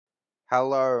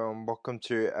Hello and welcome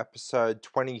to episode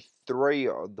 23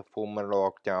 of the Full Metal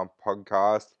Lockdown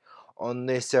podcast. On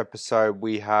this episode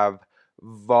we have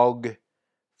Vogg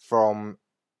from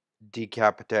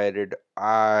Decapitated.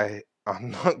 I'm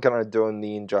not going to do him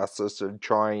the injustice of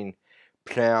trying to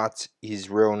pronounce his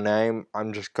real name.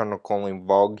 I'm just going to call him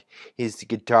Vogg. He's the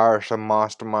guitarist and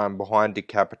mastermind behind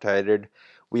Decapitated.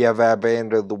 We have our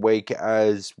band of the week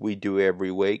as we do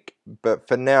every week. But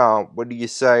for now, what do you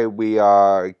say we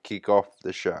kick off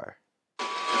the show?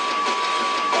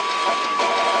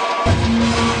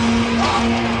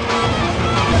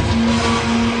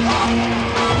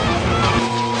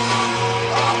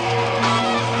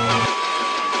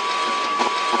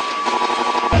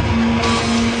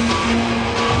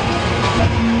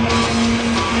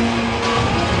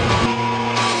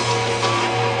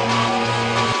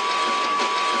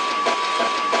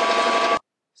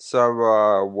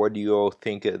 So, what do you all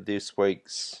think of this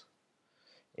week's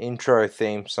intro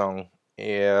theme song?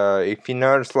 Yeah, if you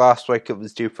noticed last week it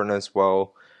was different as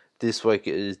well. This week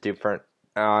it is different.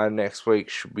 Next week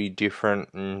should be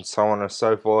different, and so on and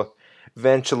so forth.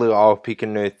 Eventually I'll pick a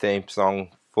new theme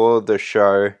song for the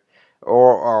show,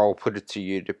 or I'll put it to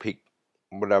you to pick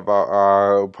whatever.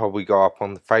 It'll probably go up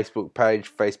on the Facebook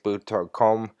page,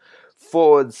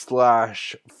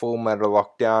 facebook.com/Full Metal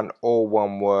Lockdown, all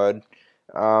one word.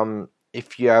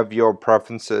 If you have your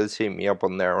preferences, hit me up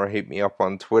on there or hit me up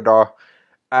on Twitter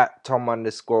at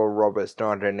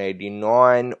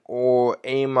Tom_Roberts1989 or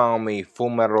email me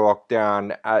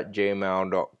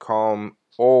fullmetallockdown@gmail.com,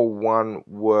 all one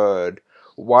word.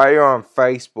 While you're on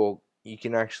Facebook, you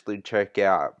can actually check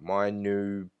out my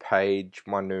new page,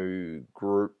 my new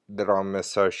group that I'm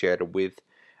associated with,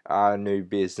 new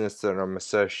business that I'm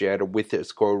associated with.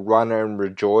 It's called Run and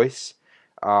Rejoice.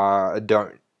 I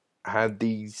don't have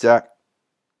the exact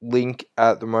link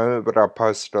at the moment, but I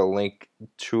posted a link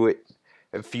to it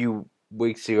a few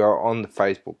weeks ago on the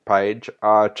Facebook page.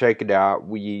 Check it out.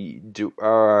 We do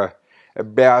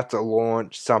about to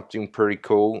launch something pretty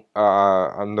cool.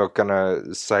 I'm not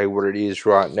gonna say what it is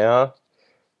right now,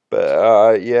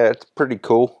 but yeah, it's pretty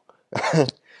cool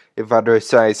if I do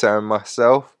say so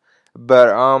myself.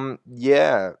 But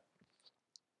yeah,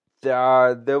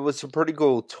 there was a pretty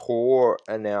cool tour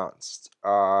announced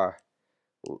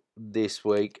this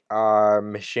week.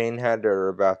 Machine Head are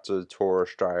about to tour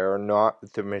Australia, or not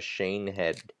the Machine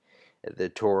Head, the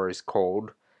tour is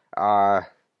called. Yeah,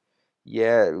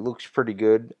 it looks pretty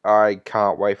good. I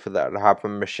can't wait for that to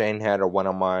happen. Machine Head are one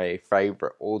of my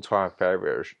all-time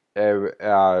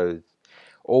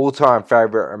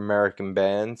favorite American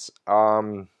bands.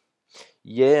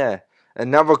 Yeah.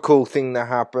 Another cool thing that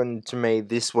happened to me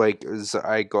this week is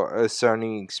I got a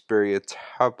Sony Xperia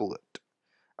tablet.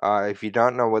 If you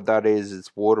don't know what that is,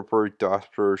 it's waterproof,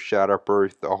 dustproof,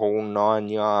 shatterproof, the whole 9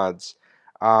 yards.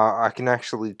 I can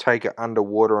actually take it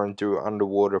underwater and do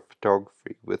underwater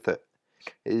photography with it.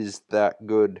 It is that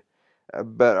good.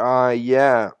 But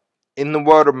yeah, in the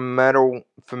world of metal,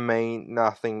 for me,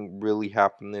 nothing really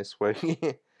happened this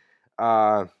week.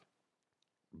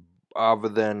 Other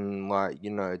than,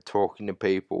 talking to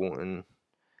people and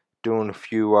doing a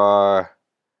few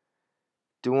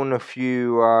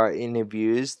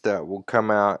interviews that will come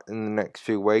out in the next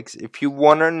few weeks. If you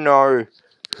want to know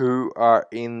who are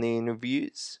in the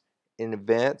interviews in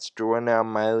advance, join our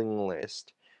mailing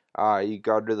list. You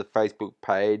go to the Facebook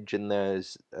page and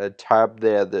there's a tab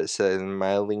there that says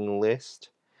mailing list.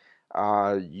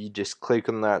 You just click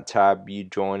on that tab, you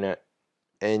join it,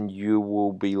 and you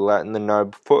will be letting them know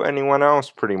before anyone else,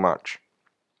 pretty much.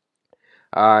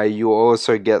 You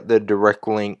also get the direct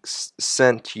links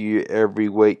sent to you every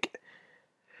week.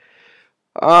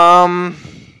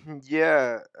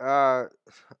 Yeah,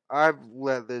 I've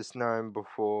let this known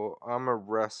before. I'm a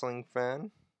wrestling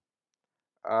fan.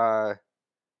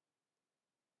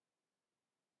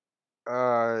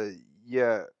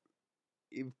 Yeah,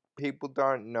 if people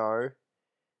don't know,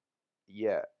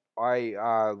 yeah,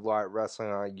 I, like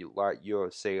wrestling, I like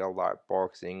UFC, I like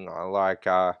boxing, I like,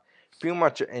 pretty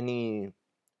much any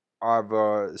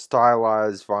either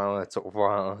stylized violence or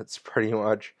violence, pretty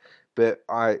much. But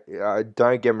I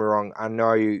don't get me wrong. I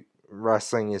know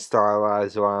wrestling is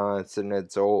stylized violence, and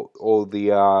it's all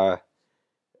the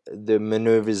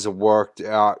maneuvers are worked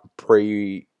out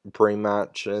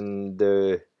pre-match, and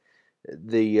the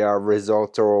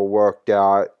results are all worked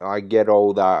out. I get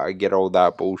all that. I get all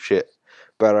that bullshit,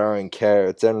 but I don't care.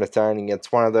 It's entertaining.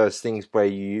 It's one of those things where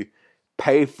you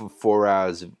pay for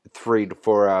 3 to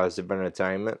 4 hours of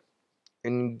entertainment,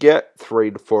 and you get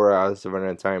 3 to 4 hours of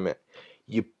entertainment.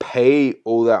 You pay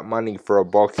all that money for a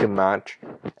boxing match,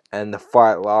 and the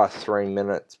fight lasts 3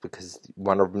 minutes because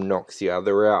one of them knocks the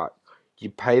other out. you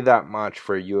pay that much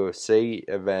for a UFC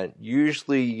event.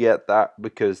 Usually you get that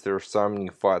because there are so many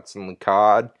fights on the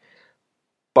card.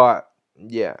 But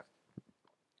yeah.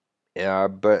 Yeah,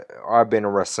 but I've been a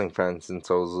wrestling fan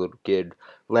since I was a little kid.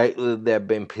 Lately, they've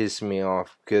been pissing me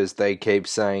off because they keep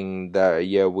saying that,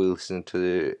 yeah, we listen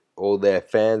to all their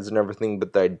fans and everything,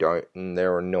 but they don't, and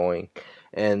they're annoying.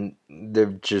 And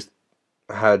they've just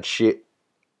had shit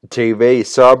TV.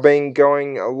 So I've been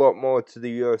going a lot more to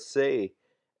the UFC.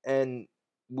 And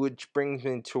which brings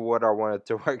me to what I wanted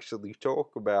to actually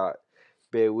talk about.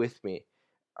 Bear with me.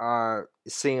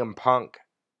 CM Punk.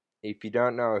 If you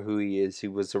don't know who he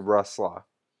was a wrestler.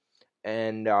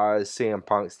 And CM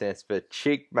Punk stands for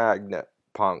Chick Magnet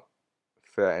Punk,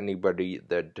 for anybody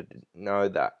that didn't know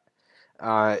that.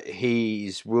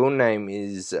 His real name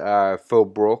is Phil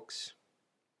Brooks,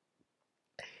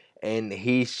 and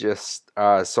he's just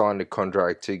signed a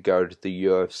contract to go to the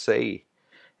UFC.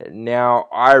 Now,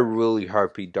 I really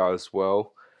hope he does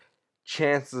well.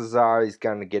 Chances are he's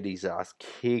going to get his ass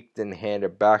kicked and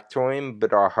handed back to him,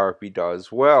 but I hope he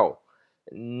does well.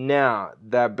 Now,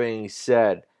 that being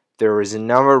said, there is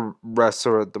another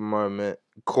wrestler at the moment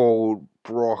called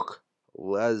Brock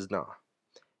Lesnar.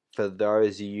 For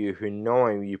those of you who know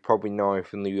him, you probably know him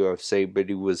from the UFC, but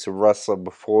he was a wrestler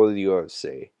before the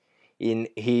UFC.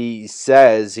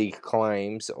 He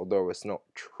claims, although it's not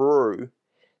true,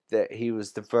 that he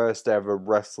was the first ever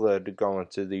wrestler to go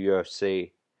into the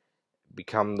UFC,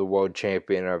 become the world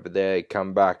champion over there,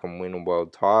 come back and win a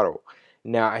world title.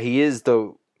 Now, he is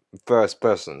the first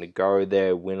person to go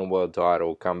there, win a world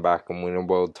title, come back and win a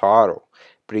world title.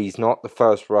 But he's not the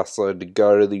first wrestler to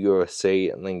go to the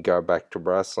UFC and then go back to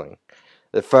wrestling.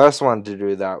 The first one to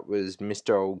do that was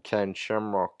Mr. Old Ken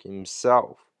Shamrock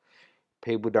himself.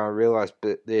 People don't realize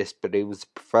this, but he was a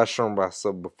professional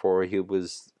wrestler before he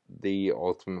was the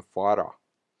Ultimate Fighter.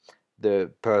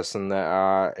 The person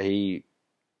that he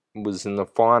was in the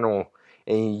final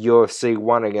in UFC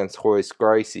 1 against Horace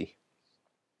Gracie.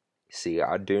 See,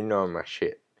 I do know my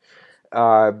shit.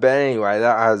 But anyway,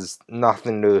 that has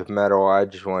nothing to do with metal. I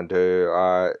just want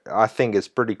to, I think it's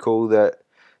pretty cool that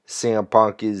CM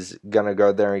Punk is gonna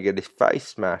go there and get his face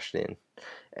smashed in.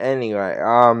 Anyway,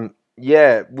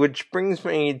 yeah, which brings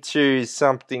me to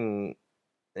something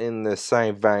in the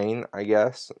same vein, I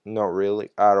guess. Not really,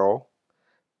 at all.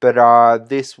 But,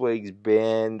 this week's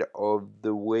Band of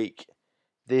the Week.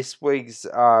 This week's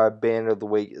Band of the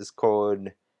Week is called,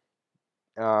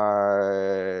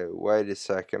 wait a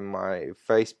second, my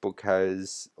Facebook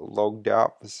has logged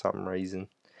out for some reason.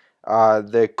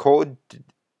 They're called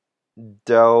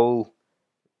Delinquent.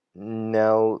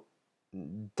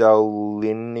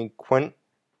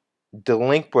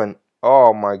 Delinquent.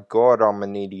 Oh my god, I'm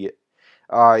an idiot.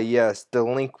 Yes,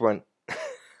 Delinquent.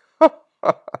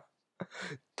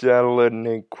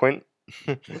 Delinquent.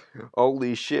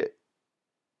 Holy shit.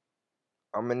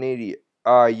 I'm an idiot.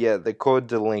 Yeah, they're called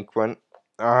Delinquent.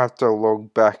 I have to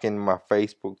log back in my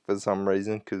Facebook for some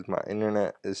reason because my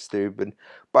internet is stupid.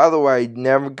 By the way,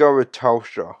 never go with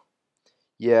Telstra.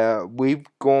 Yeah, we've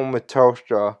gone with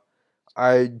Telstra.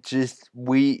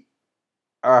 We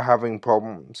are having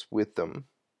problems with them.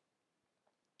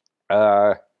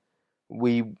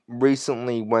 We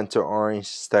recently went to Orange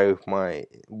to stay with my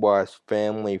wife's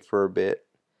family for a bit.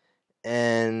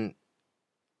 And,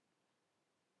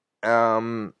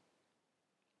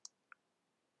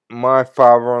 my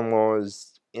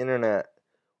father-in-law's internet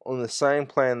on the same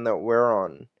plan that we're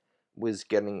on was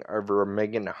getting over 1.5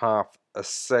 meg a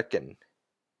second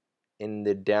in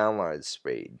the download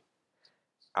speed.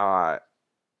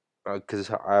 Because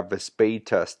I have a speed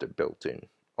tester built in,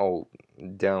 all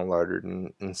downloaded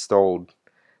and installed.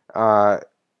 And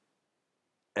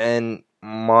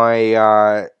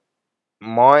my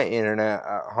internet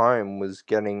at home was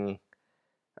getting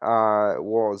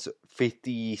was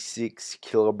 56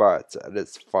 kilobytes at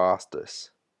its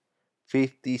fastest.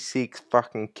 56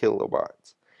 fucking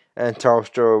kilobytes. And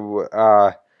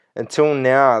Telstra, until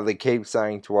now, they keep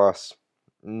saying to us,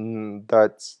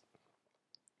 that's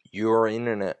your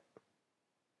internet.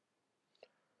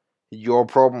 Your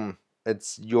problem.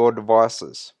 It's your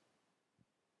devices.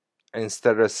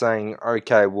 Instead of saying,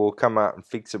 okay, we'll come out and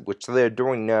fix it, which they're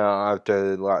doing now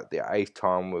after like the 8th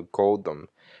time we've called them.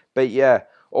 But yeah,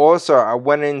 also I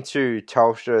went into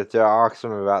Telstra to ask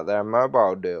them about their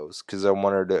mobile deals because I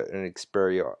wanted an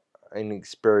Xperia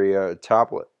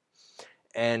tablet.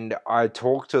 And I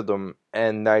talked to them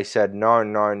and they said, no,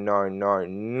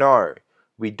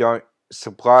 we don't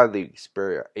supply the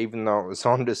Xperia, even though it was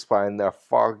on display in their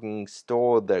fucking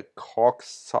store, the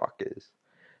cocksuckers.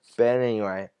 But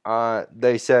anyway,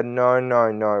 they said,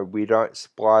 no, we don't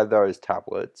supply those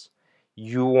tablets.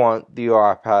 you want the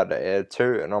iPad Air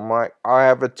 2? And I'm like, I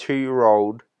have a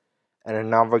 2-year-old and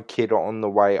another kid on the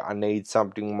way. I need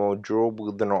something more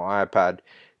durable than an iPad.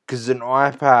 Because an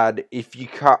iPad, if you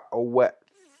cut a wet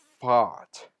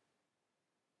fart,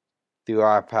 the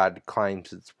iPad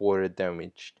claims it's water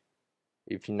damaged.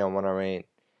 If you know what I mean.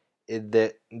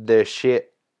 They're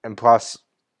shit. And plus,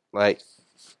 like,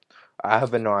 I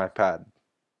have an iPad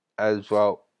as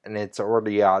well, and it's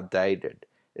already outdated.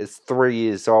 It's 3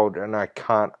 years old, and I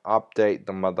can't update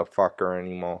the motherfucker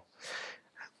anymore.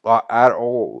 Like, at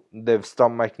all. They've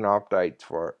stopped making updates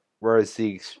for it. Whereas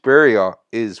the Xperia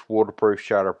is waterproof,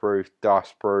 shatterproof,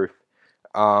 dustproof.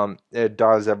 It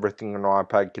does everything an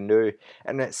iPad can do,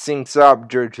 and it syncs up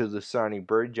due to the Sony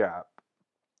Bridge app.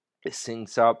 It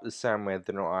syncs up the same way that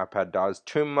an iPad does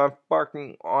to my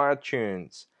fucking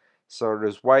iTunes. So it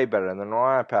is way better than an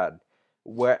iPad.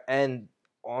 And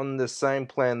on the same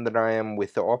plan that I am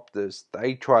with the Optus,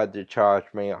 they tried to charge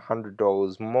me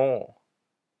 $100 more.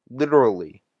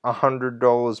 Literally,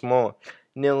 $100 more.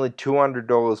 Nearly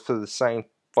 $200 for the same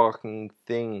fucking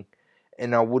thing.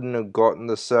 And I wouldn't have gotten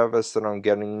the service that I'm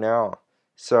getting now.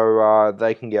 So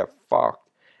they can get fucked.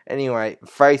 Anyway,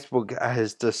 Facebook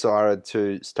has decided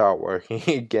to start working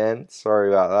again. Sorry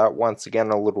about that. Once again,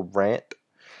 a little rant.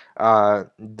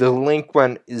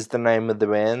 Delinquent is the name of the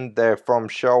band. They're from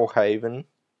Shellhaven.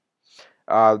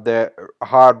 They're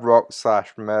hard rock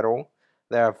 / metal.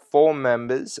 They have 4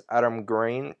 members: Adam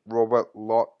Green, Robert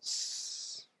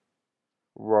Lotzi,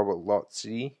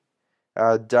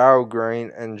 Dale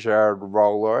Green, and Jared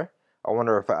Rollo. I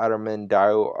wonder if Adam and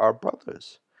Dale are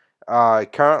brothers.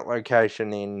 Current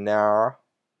location in Nara,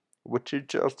 which is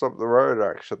just up the road,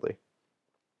 actually.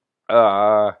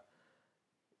 Yeah,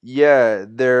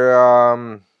 they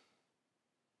don't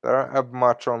have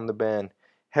much on the band.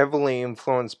 Heavily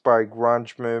influenced by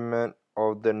grunge movement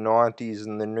of the 90s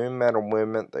and the nu metal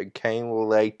movement that came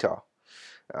later.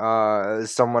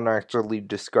 Someone actually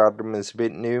described them as a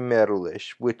bit nu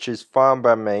metalish, which is fine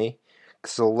by me,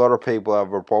 because a lot of people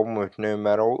have a problem with nu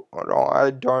metal, and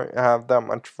I don't have that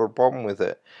much of a problem with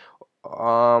it.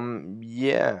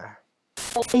 Yeah.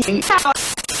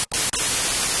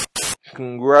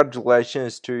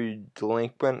 Congratulations to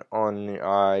Delinquent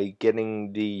on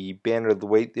getting the Band of the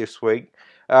Week this week.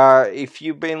 If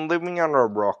you've been living under a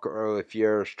rock, or if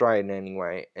you're Australian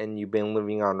anyway, and you've been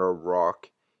living under a rock,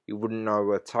 you wouldn't know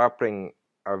what's happening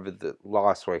over the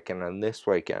last weekend and this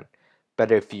weekend.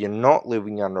 But if you're not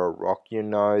living under a rock, you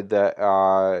know that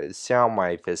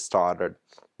Soundwave has started.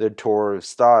 The tour has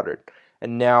started.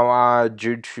 And now,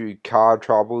 due to car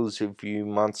troubles a few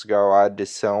months ago, I had to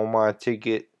sell my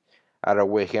ticket. I had a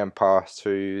weekend pass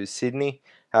to Sydney.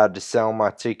 I had to sell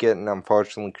my ticket and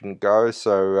unfortunately couldn't go,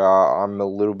 so I'm a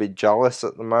little bit jealous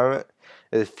at the moment.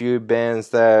 There's a few bands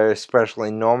there,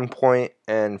 especially Nonpoint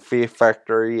and Fear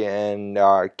Factory and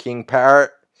King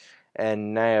Parrot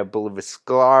and Nea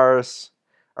Bolivaris.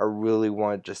 I really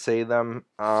wanted to see them.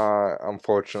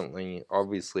 Unfortunately,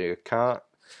 obviously I can't.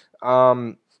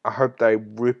 I hope they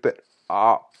rip it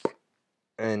up,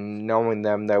 and knowing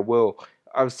them, they will.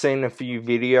 I've seen a few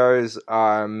videos.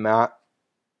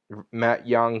 Matt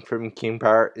Young from King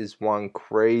Parrot is one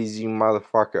crazy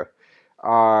motherfucker.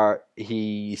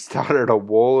 He started a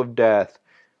wall of death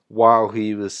while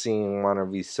he was singing one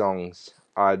of his songs.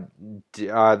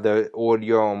 The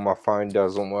audio on my phone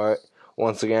doesn't work.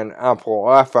 Once again, Apple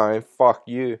iPhone, fuck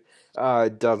you.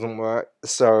 It doesn't work.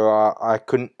 So I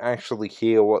couldn't actually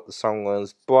hear what the song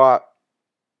was, but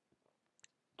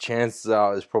chances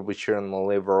are it's probably Shit on the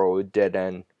Liver or Dead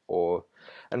End or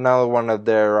another one of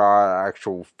their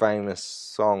actual famous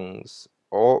songs.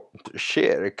 Or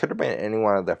shit, it could have been any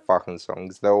one of their fucking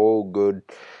songs. They're all good.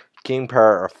 King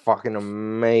Parrot are fucking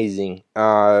amazing.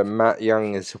 Matt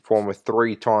Young is a former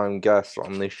 3-time guest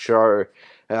on this show.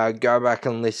 Go back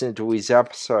and listen to his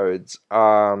episodes.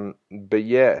 But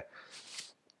yeah,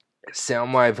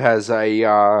 Soundwave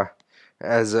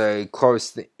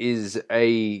is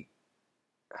a,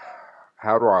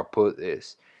 how do I put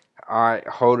this? I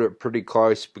hold it pretty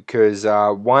close because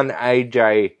one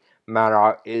AJ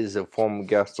Matter is a former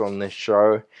guest on this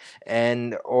show,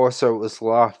 and also it was the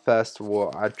last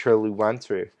festival I truly went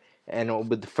to, and it'll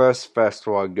be the first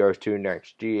festival I go to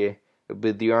next year. It'll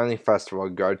be the only festival I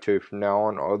go to from now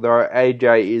on, although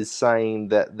AJ is saying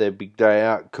that the Big Day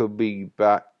Out could be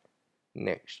back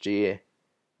next year,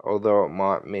 although it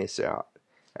might miss out.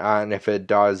 And if it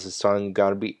does, it's only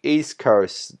going to be East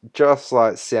Coast, just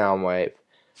like Soundwave.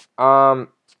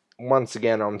 Once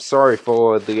again, I'm sorry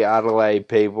for the Adelaide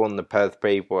people and the Perth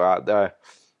people out there.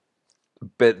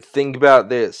 But think about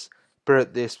this. Put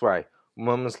it this way.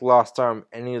 When was the last time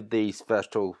any of these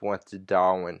festivals went to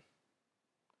Darwin?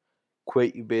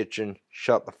 quit your bitching,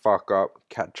 shut the fuck up,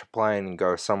 catch a plane and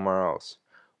go somewhere else.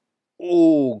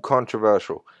 Ooh,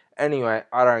 controversial. Anyway,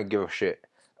 I don't give a shit.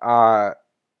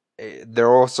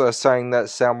 They're also saying that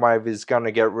Soundwave is going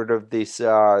to get rid of this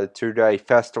 2-day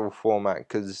festival format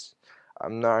because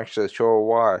I'm not actually sure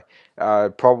why.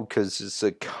 Probably because it's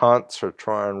a cunt to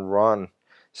try and run.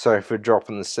 Sorry for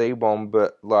dropping the C-bomb,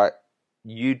 but like,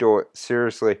 you do it.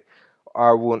 Seriously,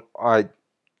 I wouldn't.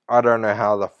 I don't know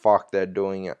how the fuck they're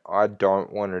doing it. I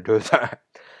don't want to do that.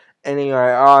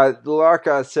 Anyway, like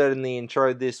I said in the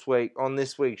intro this week, on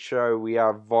this week's show, we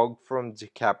have Vogg from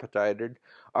Decapitated.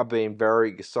 I've been very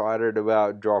excited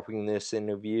about dropping this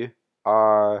interview.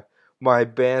 My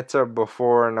banter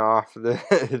before and after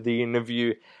the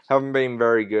interview haven't been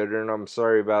very good, and I'm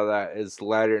sorry about that. It's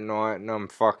late at night, and I'm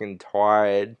fucking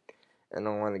tired, and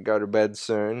I want to go to bed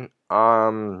soon.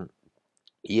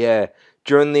 Yeah,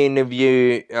 during the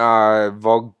interview,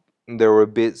 Vogg, there were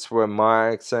bits where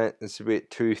my accent is a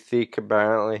bit too thick,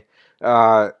 apparently,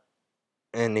 and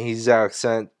his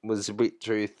accent was a bit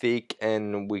too thick,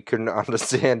 and we couldn't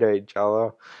understand each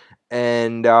other.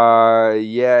 And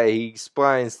yeah, he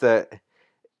explains that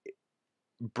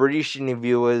British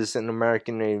interviewers and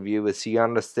American interviewers, he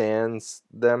understands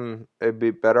them a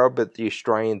bit better, but the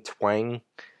Australian twang,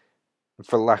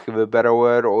 for lack of a better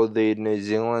word, or the New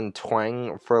Zealand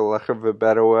twang, for lack of a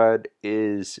better word,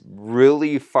 is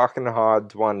really fucking hard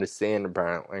to understand,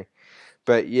 apparently.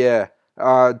 But yeah,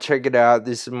 check it out.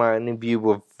 This is my interview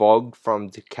with Vogg from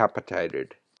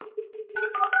Decapitated.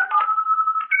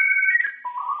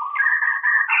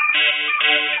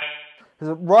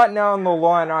 Right now on the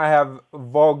line, I have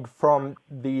Vogg from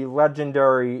the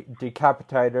legendary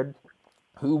Decapitated,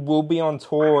 who will be on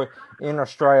tour in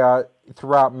Australia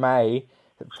throughout May,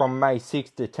 from May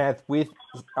 6th to 10th, with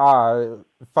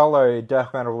fellow death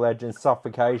metal legend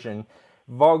Suffocation.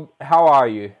 Vogg, how are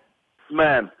you?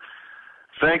 Man,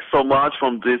 thanks so much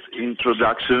for this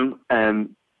introduction,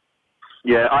 and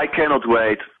yeah, I cannot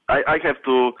wait. I have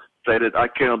to say that I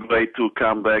cannot wait to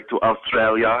come back to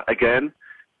Australia again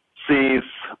since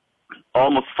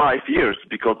almost 5 years,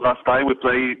 because last time we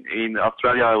played in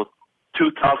Australia was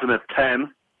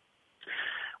 2010.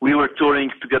 We were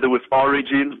touring together with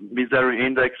Origin, Misery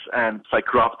Index, and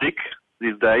Psychroptic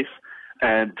these days,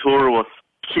 and tour was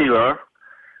killer.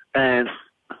 And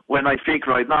when I think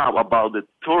right now about the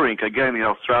touring again in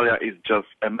Australia, is just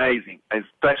amazing,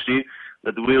 especially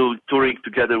that we're touring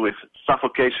together with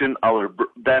Suffocation, our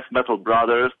death metal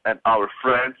brothers, and our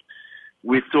friends.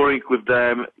 We're touring with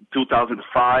them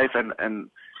 2005, and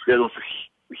there was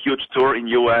a huge tour in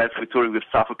US. We're touring with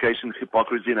Suffocation,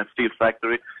 Hypocrisy, and Fear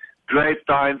Factory. Great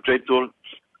time, great tour.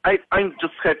 I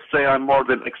just have to say I'm more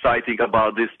than excited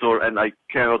about this tour, and I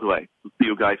cannot wait to see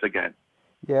you guys again.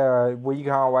 Yeah, we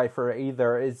can't wait for it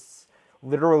either. It's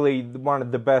literally one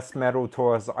of the best metal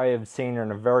tours I have seen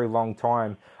in a very long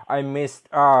time. I missed,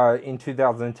 in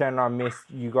 2010, I missed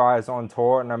you guys on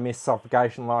tour, and I missed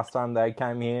Suffocation last time they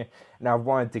came here, and I've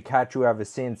wanted to catch you ever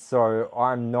since, so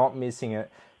I'm not missing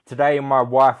it. Today, my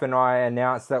wife and I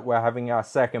announced that we're having our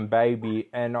second baby,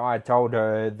 and I told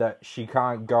her that she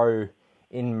can't go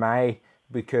in May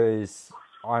because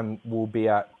we'll be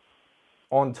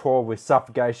on tour with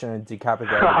Suffocation and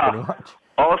Decapitated, pretty much.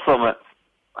 Awesome, man.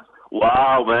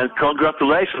 Wow, man.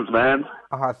 Congratulations, man.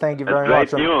 Thank you very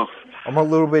much. Great news. I'm a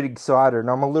little bit excited, and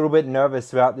I'm a little bit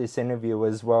nervous about this interview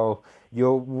as well.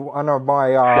 You're one of my...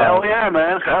 Hell yeah,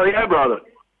 man. Hell yeah, brother.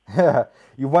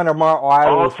 You're one of my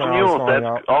idols awesome news.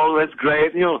 That's always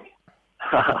great news.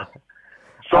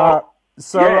 So,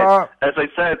 yeah, as I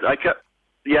said,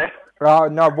 yeah?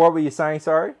 No, what were you saying,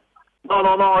 sorry? No,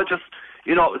 I just,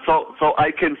 so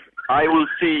I will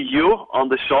see you on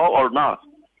the show or not?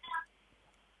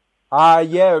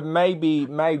 Yeah, maybe.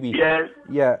 Yeah?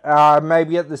 Yeah,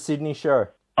 maybe at the Sydney show.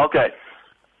 Okay.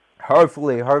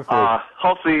 Hopefully.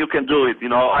 Hopefully you can do it,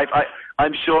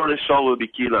 I'm sure the show will be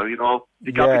killer,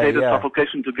 Decapitated,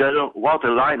 Suffocation together. What a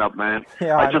lineup, man.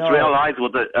 Yeah, I just realized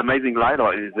what an amazing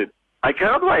lineup is. I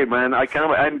cannot wait, man. I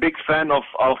cannot wait. I'm a big fan of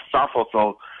Sappho,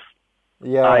 so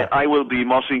yeah. I will be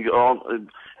moshing on,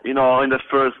 in the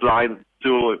first line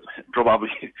too,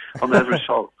 probably, on every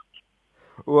show.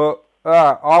 Well,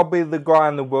 I'll be the guy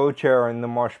in the wheelchair in the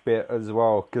mosh pit as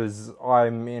well, because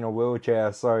I'm in a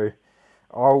wheelchair, so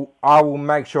I will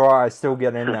make sure I still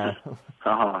get in there.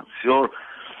 Sure.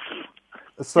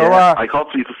 So, yeah, I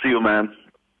hope to see you, man.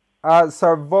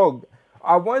 So, Vogg,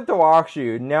 I wanted to ask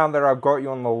you, now that I've got you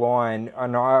on the line,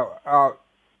 and I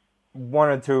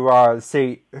wanted to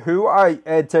see,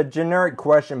 it's a generic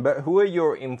question, but who are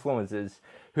your influences?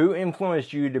 Who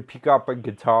influenced you to pick up a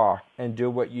guitar and do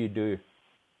what you do?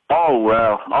 Oh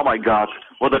well, oh my God,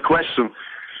 what a question!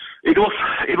 It was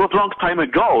a long time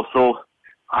ago, so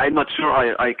I'm not sure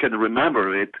I can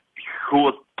remember it. Who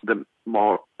was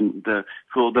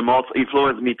who the most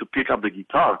influenced me to pick up the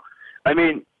guitar? I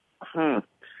mean,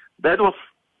 that was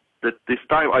that this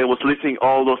time I was listening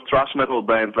all those thrash metal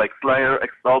bands like Slayer,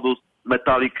 Exodus,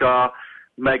 Metallica,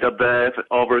 Megadeth,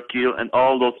 Overkill, and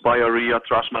all those Bay Area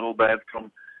thrash metal bands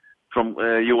from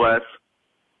US.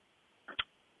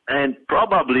 And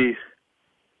probably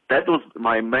that was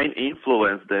my main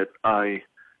influence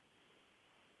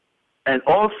and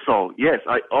also, yes,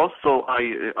 I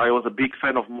was a big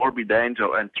fan of Morbid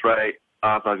Angel and Trey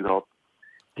Azagdot.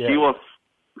 Yeah.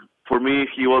 For me,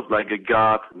 he was like a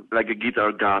god, like a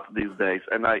guitar god these days.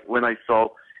 And when I saw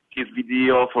his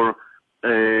video for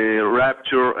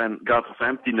Rapture and Gods of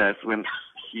Emptiness, when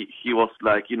he was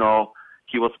like, he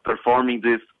was performing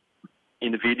this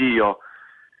in video.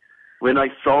 When I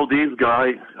saw this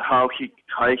guy, how he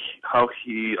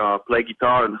play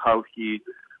guitar and how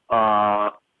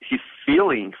his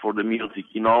feeling for the music,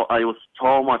 I was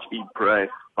so much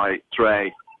impressed by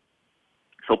Trey.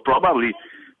 So probably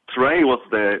Trey was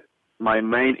my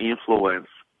main influence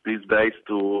these days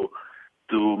to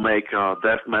make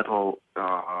death metal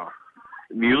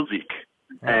music,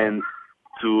 and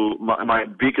to my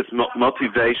biggest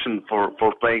motivation for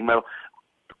playing metal.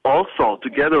 Also,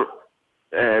 together.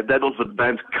 That was a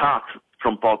band Cut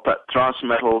from thrash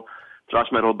metal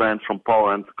band from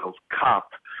Poland called Cut,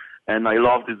 and I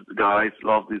love this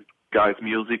guy's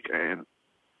music, and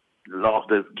love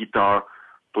the guitar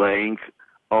playing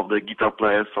of the guitar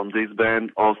players from this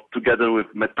band, also together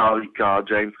with Metallica,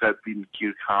 James Hetfield,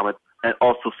 Kirk Hammett, and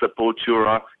also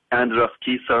Sepultura, Andreas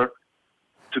Kisser,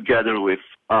 together with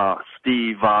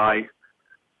Steve Vai,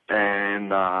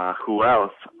 and who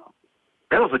else?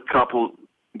 There was a couple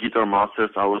guitar masters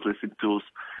I was listening to,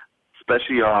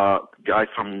 especially guys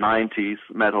from 90s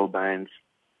metal bands.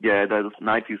 Yeah, those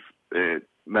 90s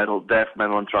metal, death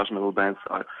metal and thrash metal bands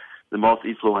are the most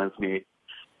influenced me.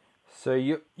 So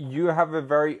you have a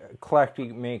very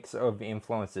eclectic mix of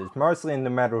influences, mostly in the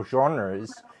metal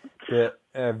genres, but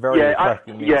very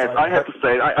eclectic mix. Yes, I have to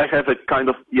say, I have a kind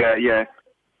of, that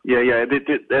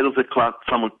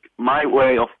was my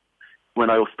way of, when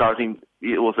I was starting,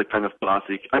 it was a kind of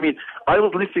classic. I mean, I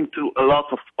was listening to a lot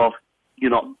of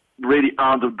really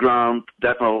underground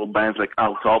death metal bands like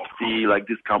Autopsy, like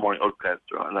Discomfort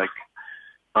Orchestra, like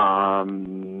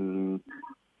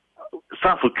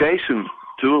Suffocation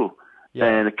too,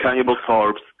 and Cannibal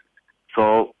Corpse.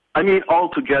 So I mean, all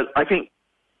together, I think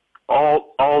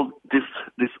all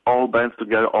bands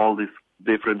together, all these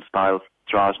different styles,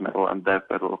 thrash metal and death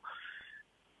metal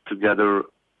together,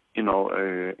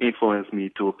 influenced me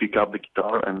to pick up the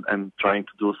guitar and trying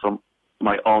to do some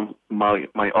my own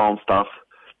stuff.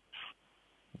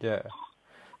 Yeah.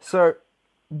 So,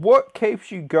 what keeps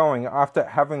you going after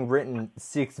having written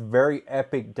 6 very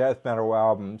epic death metal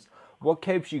albums? What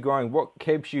keeps you going? What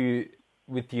keeps you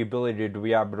with the ability to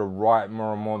be able to write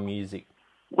more and more music?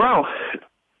 Well,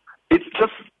 it's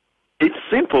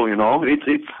simple, It's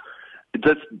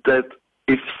just that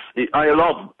I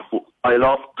love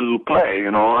to play,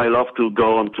 I love to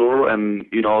go on tour, and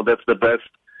that's the best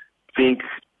thing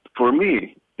for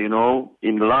me, in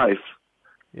life.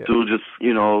 Yeah. To just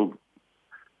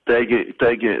take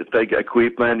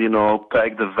equipment,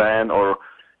 pack the van, or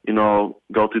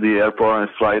go to the airport and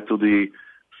fly to the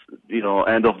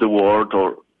end of the world,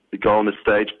 or go on the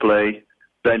stage, play,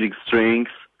 bending strings,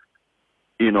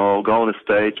 go on the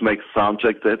stage, make sound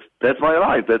check. That's my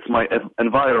life. That's my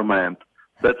environment.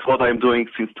 That's what I'm doing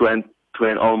since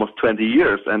almost 20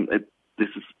 years, and this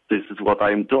is what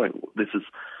I'm doing. This is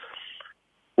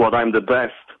what I'm the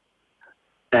best,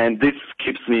 and this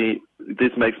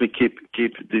makes me keep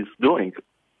this doing,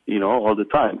 all the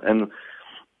time. And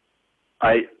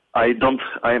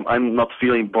I'm not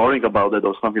feeling boring about it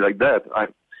or something like that.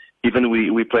 Even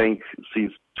we playing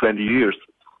since 20 years.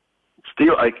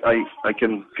 Still, I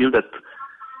can feel that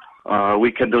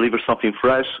we can deliver something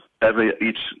fresh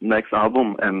each next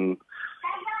album, and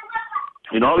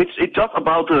it's just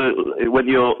about when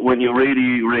you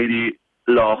really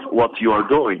love what you are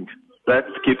doing. That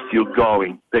keeps you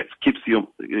going. That keeps you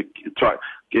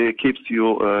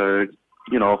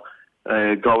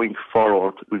going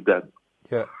forward with that.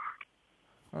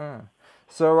 Yeah.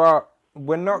 So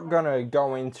we're not gonna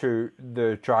go into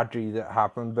the tragedy that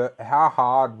happened, but how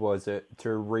hard was it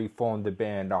to reform the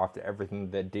band after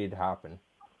everything that did happen?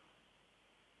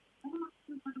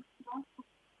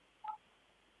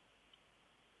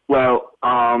 Well,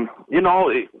 there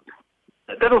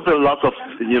was a lot of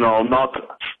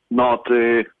not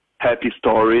happy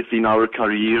stories in our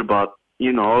career, but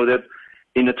you know, that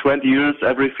in the 20 years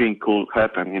everything could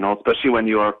happen, you know, especially when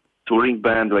you are touring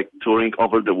band, like touring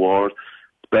over the world,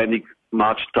 spending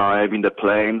much time in the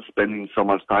plane, spending so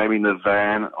much time in the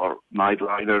van or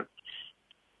nightliner.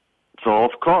 So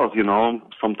of course, you know,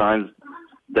 sometimes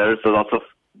there's a lot of,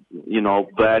 you know,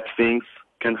 bad things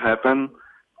can happen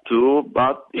too,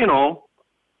 but you know,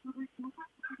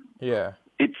 Yeah.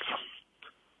 it's,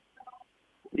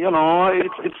 you know,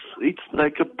 it's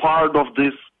like a part of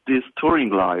this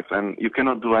touring life, and you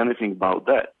cannot do anything about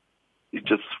that. It's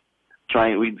just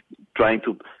trying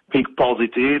to think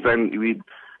positive, and we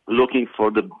looking for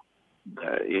the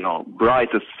you know,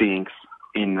 brightest things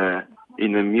in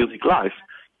the music life,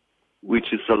 which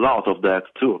is a lot of that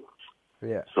too.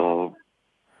 Yeah. So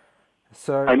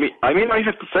So I mean, I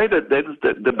have to say that that is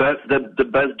the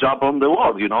best job on the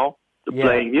world, you know, Yeah.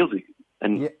 playing music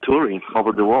and Yeah. touring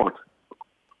over the world.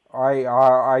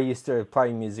 I used to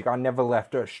play music. I never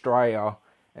left Australia,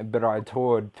 but I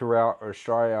toured throughout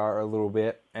Australia a little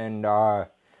bit. And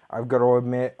I've got to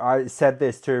admit, I said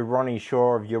this to Ronnie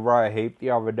Shaw of Uriah Heep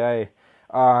the other day.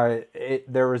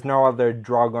 There is no other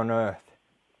drug on earth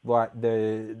like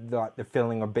the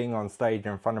feeling of being on stage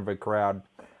in front of a crowd.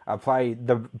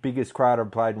 The biggest crowd I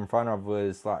played in front of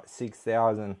was like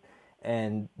 6,000,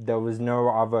 and there was no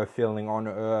other feeling on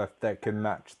earth that could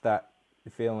match that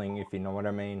feeling, if you know what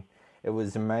I mean. It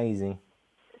was amazing.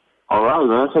 All right,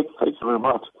 man. Thank you very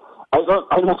much.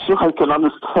 I'm not sure I can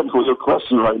understand your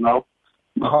question right now.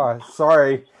 Oh,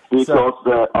 sorry. Because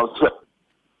the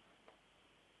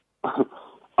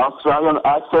Australian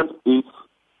accent is,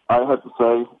 I have to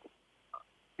say,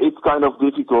 it's kind of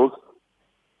difficult.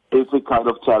 It's a kind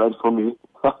of challenge for me.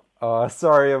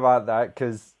 Sorry about that,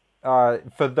 because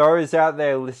for those out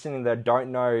there listening that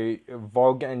don't know,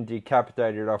 Vogg and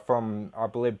Decapitated are from, I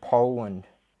believe, Poland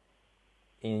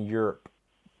in Europe.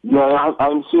 Yeah,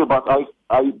 I'm sure, but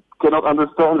I cannot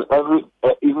understand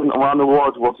even one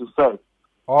word what you say.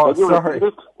 Oh, Can you sorry.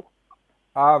 repeat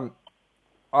it?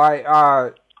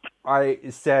 I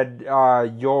said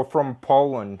you're from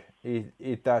Poland,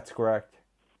 if that's correct.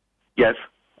 Yes.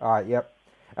 Yep.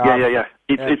 Yeah.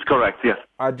 It's correct, yes.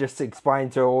 I just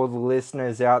explained to all the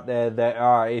listeners out there that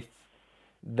if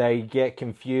they get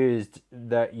confused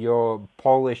that you're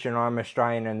Polish and I'm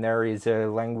Australian and there is a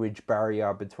language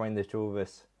barrier between the two of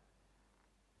us.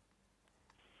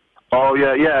 Oh,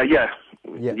 yeah. Yeah.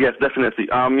 Yes, definitely.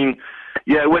 I mean,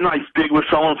 yeah, when I speak with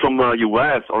someone from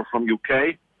US or from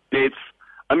UK, it's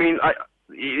a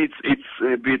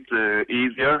bit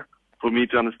easier for me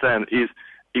to understand. Is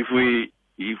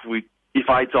if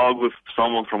I talk with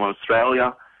someone from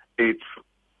Australia, it's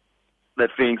that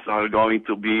things are going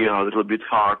to be a little bit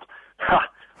hard.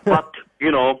 But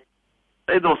you know,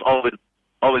 it was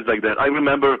always like that. I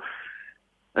remember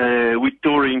we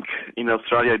touring in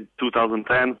Australia in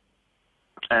 2010,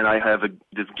 and I have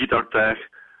this guitar tech,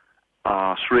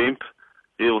 Shrimp.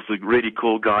 He was a really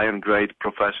cool guy and great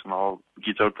professional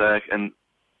guitar tech. And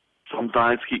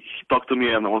sometimes he talked to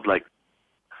me, and I was like,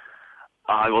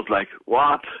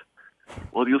 what?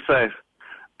 What do you say?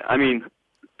 I mean,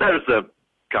 there's a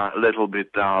little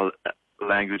bit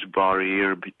language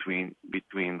barrier between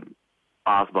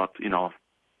us, but you know,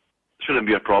 shouldn't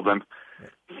be a problem.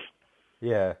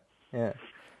 Yeah.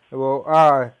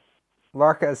 Well,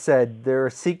 like I said, there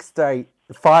are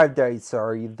 5 days,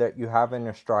 that you have in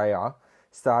Australia,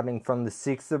 starting from the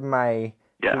 6th of May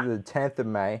to the 10th of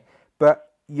May. But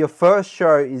your first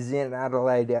show is in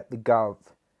Adelaide at the Gov.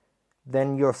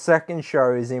 Then your second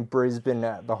show is in Brisbane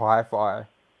at the Hi-Fi.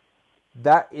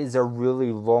 That is a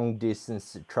really long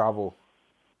distance to travel.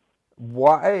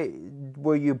 Why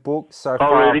were you booked so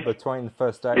far really? between the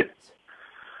first dates?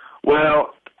 Yeah.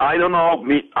 Well, I don't know.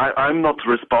 I'm not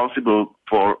responsible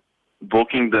for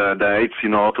booking the dates, you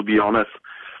know, to be honest.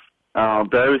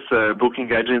 There is a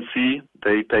booking agency.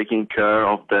 They taking care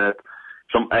of that.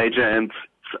 Some agents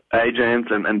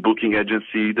and booking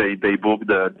agency, they book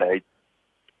the date.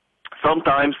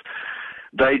 Sometimes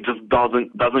they just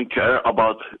doesn't care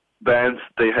about bands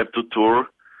they have to touring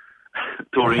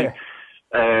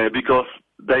because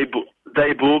they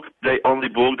only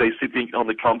book, they sitting on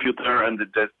the computer and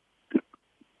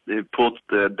they put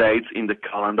the dates in the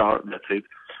calendar. That's it.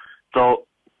 So,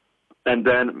 and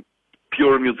then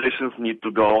pure musicians need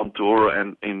to go on tour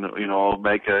and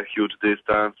make a huge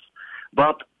distance.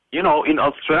 But you know, in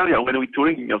Australia, when we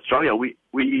touring in Australia, we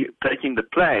taking the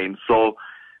plane, so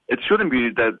it shouldn't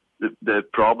be that the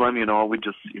problem. You know, we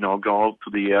just go to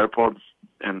the airports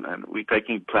and we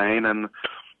taking plane and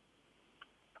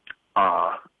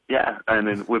and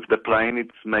then with the plane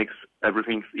it makes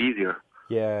everything easier.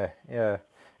 Yeah.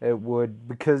 It would,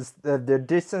 because the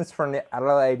distance from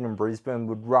Adelaide and Brisbane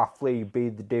would roughly be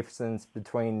the distance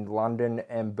between London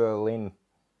and Berlin.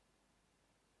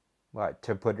 Like,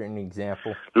 to put an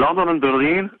example. London and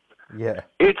Berlin? Yeah.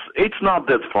 It's not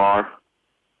that far.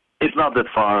 It's not that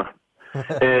far.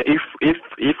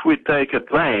 If we take a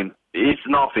plane, it's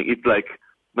nothing. It's like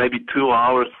maybe 2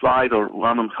 hours flight or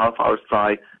 1.5 hours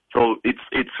flight. So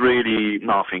it's really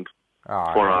nothing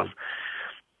for us.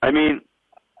 I mean,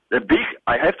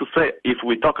 I have to say, if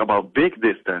we talk about big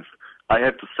distance, I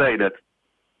have to say that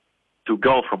to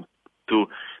go to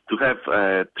have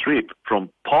a trip from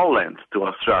Poland to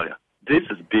Australia, this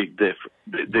is big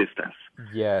distance.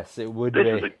 Yes, it would be.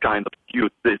 This is a kind of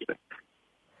huge distance.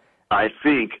 I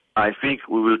think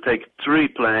we will take 3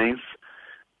 planes,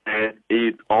 and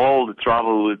all the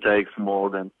travel will take more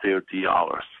than 30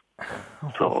 hours.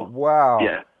 So wow.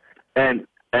 Yeah, and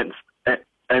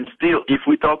still, if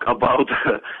we talk about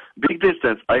big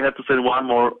distance, I have to say one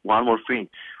more thing.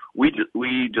 We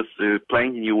just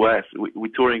playing in US. We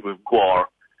touring with Gore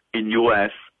in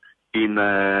US in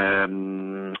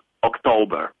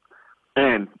October,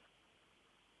 and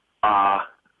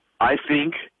I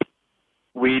think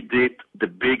we did the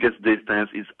biggest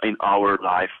distance in our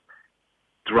life,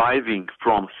 driving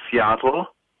from Seattle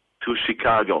to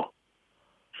Chicago.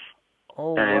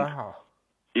 Oh, and wow!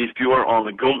 If you are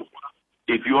on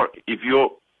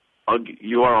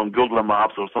you are on Google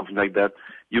Maps or something like that,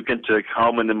 you can check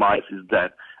how many miles is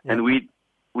that. Yeah. And we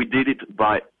did it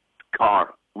by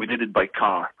car. We did it by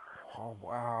car. Oh,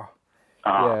 wow!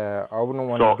 Yeah, I wouldn't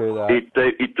want to do that.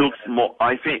 It took more,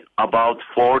 I think, about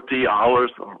 40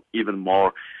 hours or even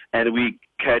more, and we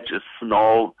catch a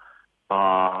snowstorm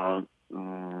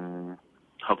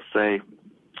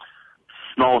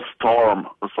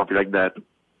or something like that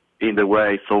in the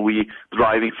way. So we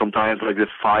driving sometimes like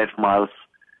 5 miles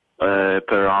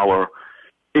per hour.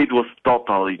 It was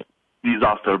totally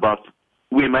disaster, but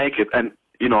we make it. And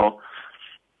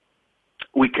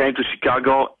we came to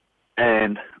Chicago,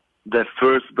 and the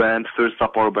first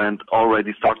support band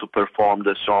already started to perform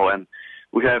the show, and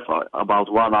we have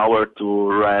about 1 hour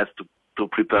to rest to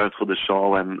prepare for the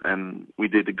show, and we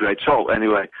did a great show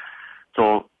anyway.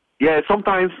 So yeah,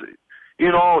 sometimes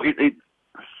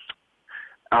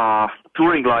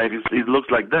touring life it looks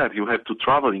like that. You have to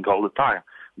traveling all the time.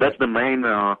 That's the main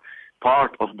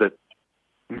part of the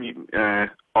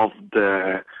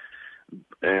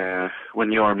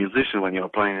when you are a musician, when you are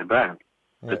playing a band,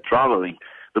 the traveling.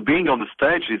 The being on the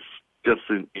stage is just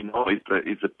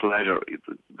it's a pleasure. It's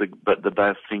the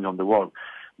best thing on the world.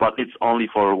 But it's only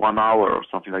for 1 hour or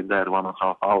something like that,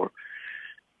 1.5 hours.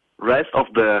 Rest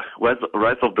of the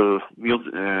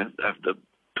music, the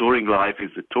touring life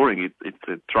is the touring. It's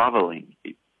a traveling.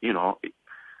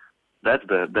 That's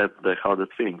the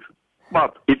hardest thing.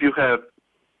 But if you have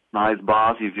nice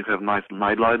bus, if you have nice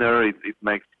nightliner, it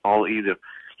makes all easier.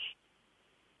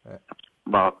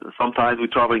 But sometimes we're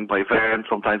traveling by van.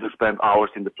 Sometimes we spend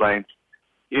hours in the plane.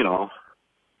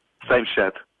 Same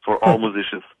shit for all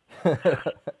musicians.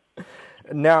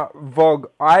 Now, Vogg,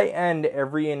 I end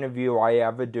every interview I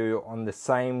ever do on the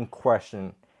same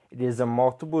question. It is a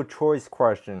multiple choice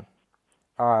question.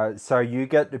 So you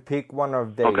get to pick one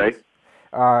of these. Okay.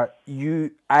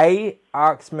 You A,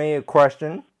 asked me a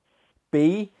question.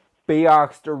 B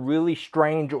asked a really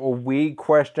strange or weird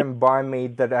question by me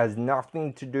that has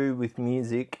nothing to do with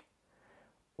music.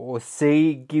 Or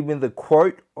C, give me the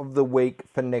quote of the week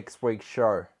for next week's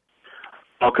show.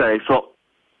 Okay, so,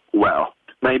 well,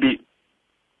 maybe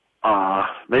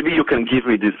you can give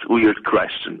me this weird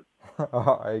question.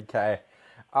 Okay.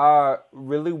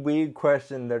 Really weird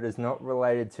question that is not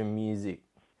related to music.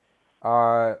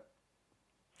 Okay.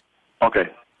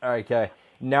 Okay.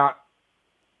 Now,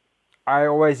 I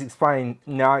always explain,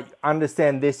 now,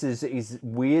 understand this is as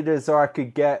weird as I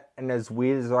could get and as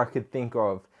weird as I could think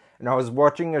of. And I was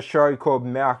watching a show called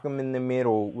Malcolm in the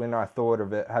Middle when I thought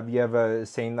of it. Have you ever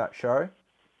seen that show?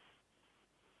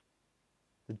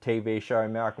 The TV show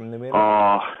Malcolm in the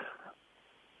Middle?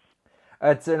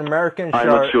 It's an American show. I'm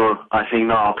not sure. I think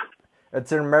not.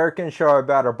 It's an American show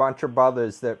about a bunch of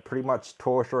brothers that pretty much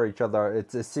torture each other.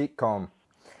 It's a sitcom.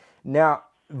 Now,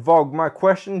 Vogg, my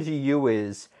question to you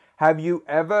is, have you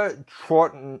ever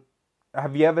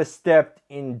stepped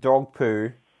in dog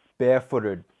poo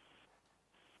barefooted?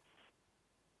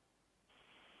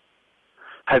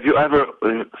 Have you ever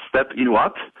stepped in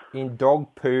what? In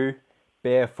dog poo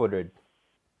barefooted.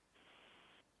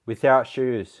 Without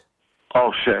shoes.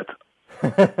 Oh, shit.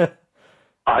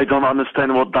 I don't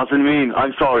understand what does it mean.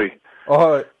 I'm sorry.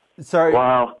 Oh, sorry.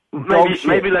 Wow.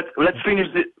 Maybe let's finish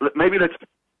this. Maybe let's...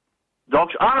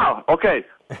 okay.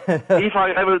 If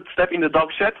I ever step in the dog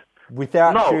shed,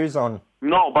 Without no, shoes on.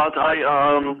 no, but I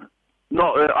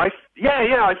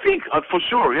think for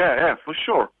sure, for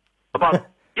sure. But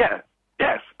yes,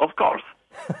 of course.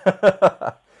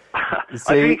 I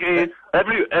See, think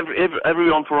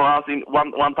everyone for us in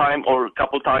one time or a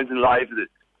couple times in life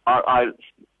are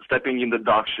stepping in the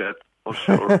dog shed for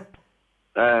sure.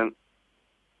 And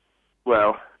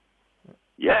well,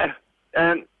 yeah,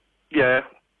 and yeah,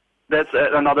 that's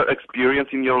another experience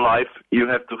in your life. You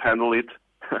have to handle it.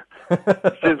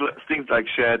 things like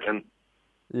shed and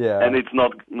it's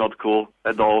not cool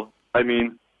at all. I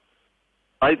mean,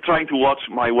 I'm trying to watch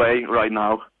my way right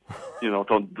now.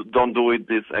 Don't do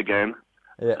this again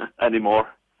anymore.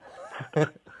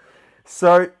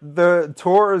 So the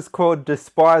tour is called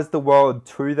Despise the World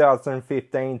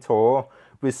 2015 tour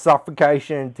with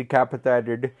Suffocation and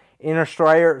Decapitated. In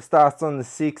Australia, it starts on the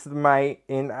 6th of May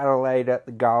in Adelaide at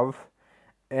the Gov.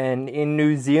 And in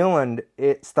New Zealand,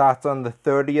 it starts on the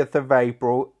 30th of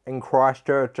April in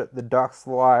Christchurch at the Ducks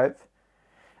Live.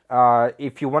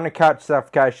 If you want to catch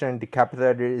Suffocation and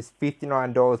Decapitated, it's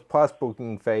 $59 plus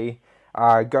booking fee.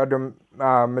 Go to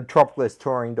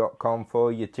metropolistouring.com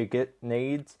for your ticket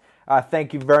needs.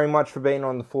 Thank you very much for being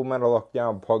on the Full Metal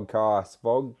Lockdown podcast,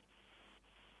 Vogg.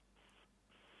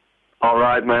 All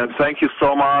right, man. Thank you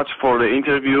so much for the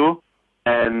interview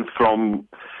and for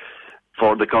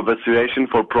the conversation,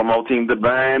 for promoting the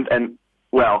band. And,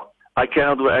 well, I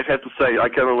have to say, I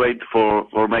cannot wait for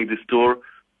make this tour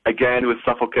again with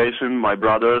Suffocation, my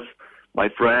brothers, my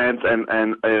friends,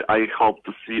 and I hope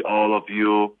to see all of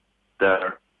you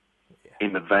there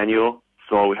in the venue.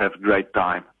 So we have a great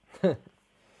time.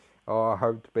 I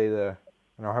hope to be there.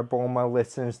 And I hope all my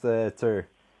listeners there too.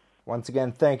 Once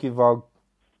again, thank you, Vogg.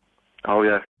 Oh,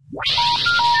 yeah.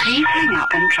 Please hang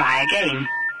up and try again.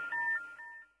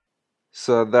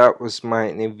 So that was my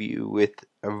interview with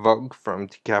Vogg from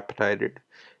Decapitated.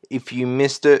 If you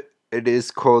missed it, it is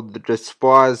called the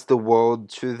Despise the World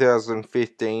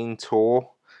 2015 tour.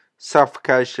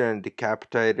 Suffocation and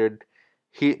Decapitated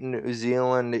hit New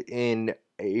Zealand in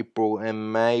April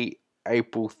and May.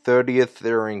 April 30th,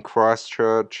 they're in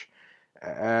Christchurch.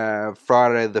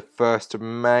 Friday the 1st of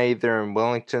May, they're in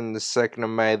Wellington. The 2nd of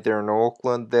May, they're in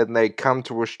Auckland. Then they come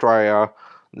to Australia.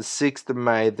 The 6th of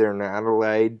May, they're in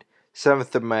Adelaide.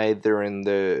 7th of May, they're in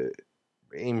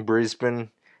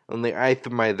Brisbane. On the 8th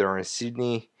of May, they're in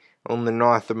Sydney. On the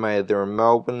 9th of May, they're in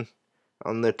Melbourne.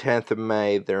 On the 10th of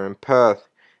May, they're in Perth.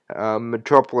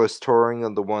 Metropolis Touring are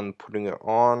the one putting it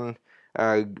on.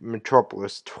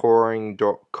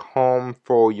 metropolistouring.com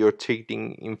for your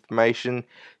ticketing information.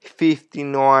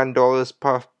 $59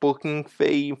 per booking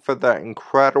fee for that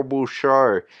incredible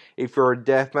show. If you're a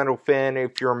death metal fan,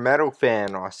 if you're a metal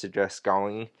fan, I suggest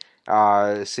going.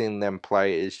 Seeing them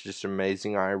play is just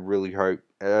amazing. I really hope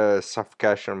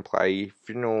Suffocation play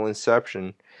Funeral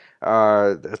Inception.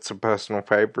 That's a personal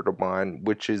favorite of mine,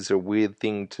 which is a weird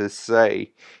thing to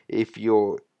say if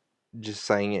you're just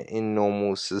saying it in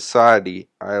normal society.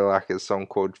 I like a song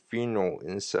called Funeral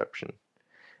Inception.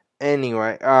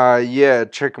 Anyway,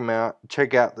 check them out.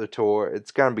 Check out the tour.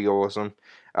 It's gonna be awesome.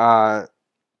 Like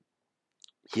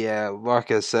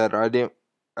I said, I didn't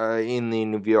in the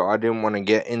interview, I didn't want to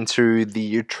get into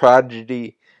the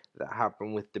tragedy that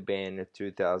happened with the band in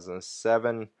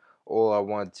 2007. All I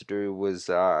wanted to do was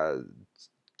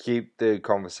keep the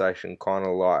conversation kind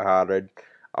of lighthearted.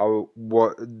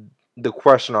 The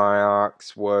question I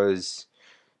asked was,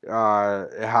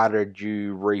 how did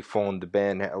you reform the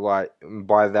band? Like,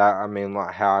 by that I mean,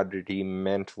 like, how did he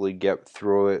mentally get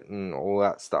through it and all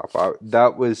that stuff?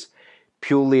 That was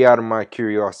purely out of my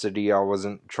curiosity. I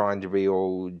wasn't trying to be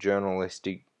all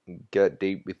journalistic, get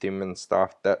deep with him and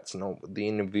stuff. That's not what the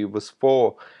interview was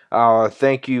for.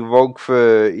 Thank you, Vogg,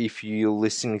 for, if you're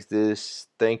listening to this,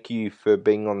 thank you for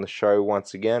being on the show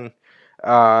once again.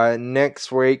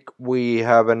 Next week we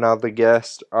have another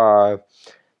guest. They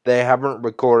haven't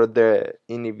recorded their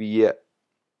interview yet.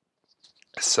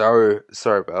 So,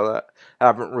 sorry about that. I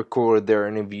haven't recorded their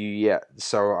interview yet,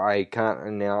 so I can't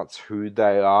announce who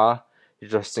they are.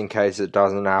 Just in case it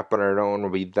doesn't happen. I don't want to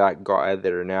be that guy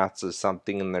that announces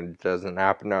something and then it doesn't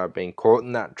happen. I've been caught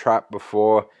in that trap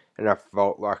before and I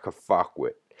felt like a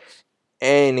fuckwit.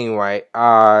 Anyway,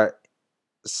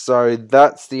 so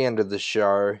that's the end of the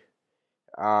show.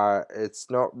 It's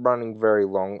not running very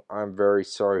long. I'm very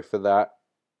sorry for that.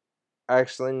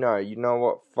 Actually, no, you know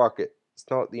what? Fuck it. It's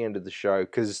not the end of the show,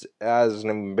 because it hasn't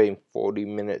even been 40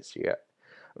 minutes yet.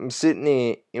 I'm sitting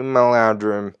here in my lounge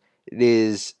room. It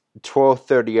is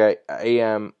 12:38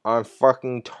 a.m. I'm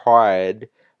fucking tired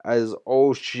as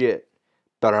all shit.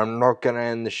 But I'm not going to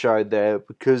end the show there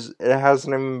because it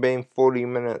hasn't even been 40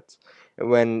 minutes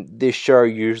when this show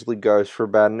usually goes for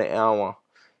about an hour.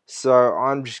 So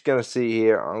I'm just going to sit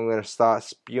here. I'm going to start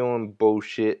spewing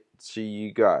bullshit to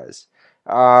you guys.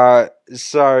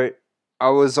 So I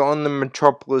was on the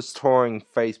Metropolis Touring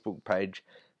Facebook page.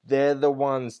 They're the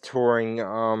ones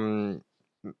touring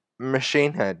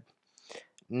Machine Head.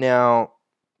 Now,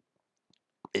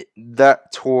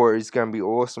 that tour is going to be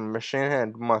awesome. Machine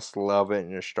Head must love it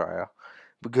in Australia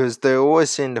because they always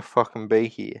seem to fucking be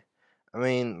here. I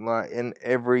mean, like, in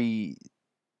every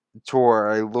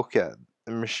tour I look at,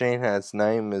 the Machine Head's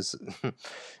name is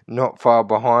not far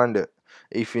behind it,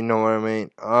 if you know what I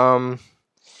mean.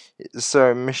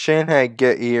 So Machine Head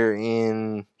get here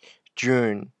in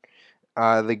June.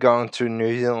 They're going to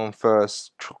New Zealand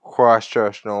first,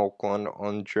 Christchurch and Auckland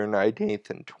on June 18th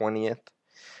and 20th.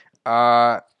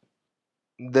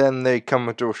 Then they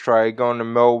come to Australia, going to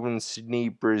Melbourne, Sydney,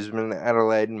 Brisbane,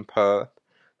 Adelaide, and Perth.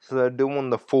 So they're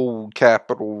doing the full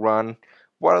capital run.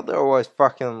 Why do they always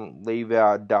fucking leave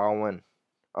out Darwin?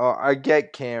 I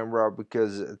get Canberra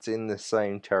because it's in the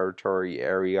same territory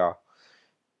area.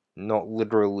 Not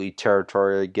literally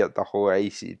territory, I get the whole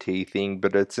ACT thing,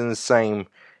 but it's in the same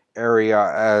area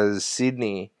as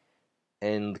Sydney.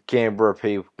 And the Canberra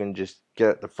people can just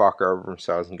get the fuck over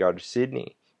themselves and go to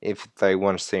Sydney if they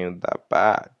want to seem that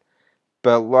bad.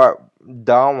 But like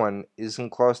Darwin isn't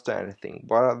close to anything.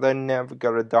 Why don't they never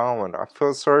go to Darwin? I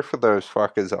feel sorry for those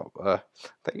fuckers up there.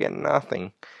 They get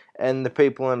nothing. And the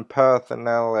people in Perth and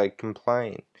Adelaide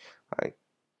complain. Like,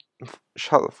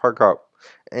 shut the fuck up.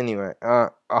 Anyway,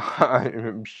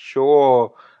 I'm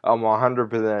sure, I'm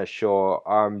 100% sure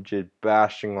I'm just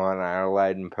bashing on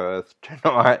Adelaide and Perth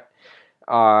tonight.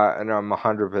 And I'm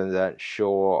 100%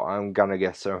 sure I'm gonna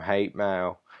get some hate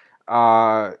mail.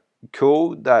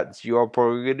 Cool, that's your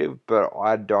prerogative, but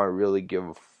I don't really give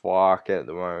a fuck at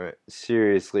the moment.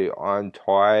 Seriously, I'm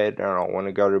tired and I want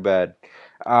to go to bed.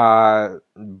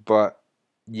 But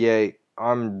yeah,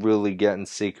 I'm really getting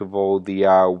sick of all the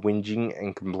whinging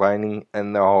and complaining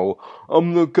and the whole,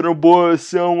 I'm not gonna buy a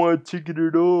soundwave ticket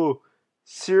at all.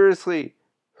 Seriously,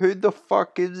 who the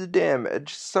fuck gives a damn? It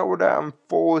just sold out in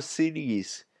 4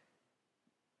 cities.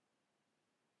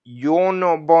 You're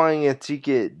not buying a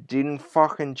ticket didn't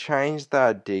fucking change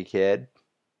that, dickhead.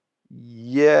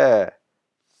 Yeah.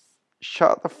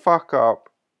 Shut the fuck up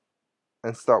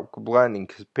and stop complaining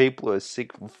because people are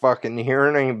sick of fucking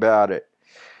hearing about it.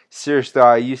 Seriously,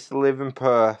 I used to live in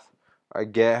Perth. I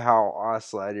get how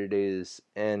isolated it is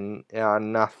and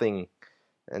nothing,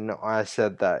 and I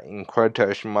said that in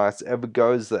quotation marks, ever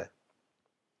goes there.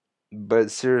 But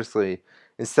seriously,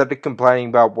 instead of complaining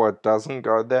about what doesn't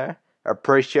go there,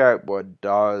 appreciate what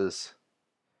does.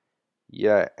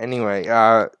 Yeah, anyway,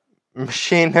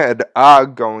 Machine Head are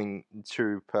going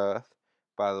to Perth,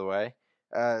 by the way.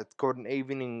 It's called An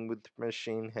Evening with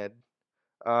Machine Head.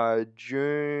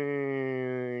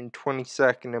 June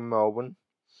 22nd in Melbourne.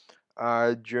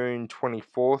 June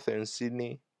 24th in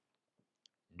Sydney.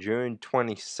 June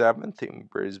 27th in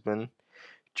Brisbane.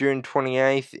 June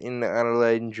 28th in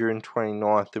Adelaide and June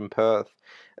 29th in Perth.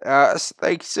 So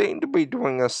they seem to be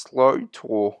doing a slow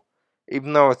tour,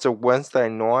 even though it's a Wednesday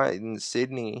night in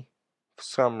Sydney for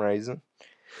some reason.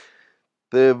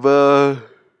 They've,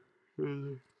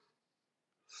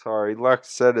 sorry, like I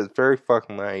said, it's very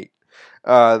fucking late.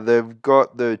 They've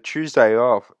got the Tuesday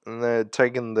off, and they're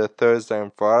taking the Thursday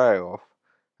and Friday off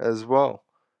as well.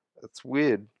 It's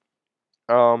weird.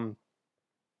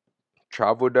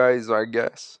 Travel days, I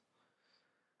guess.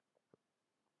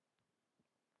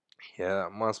 Yeah,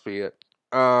 that must be it.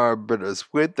 But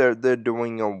it's weird they're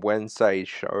doing a Wednesday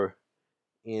show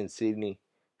in Sydney.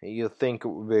 You'd think it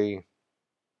would be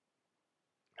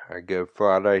a good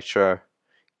Friday show,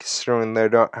 considering they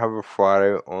don't have a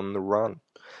Friday on the run.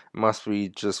 It must be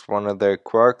just one of their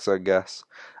quirks, I guess.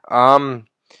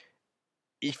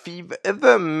 If you've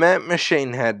ever met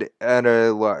Machine Head at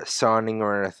a like signing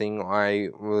or anything, I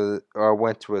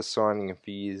went to a signing a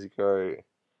few years ago.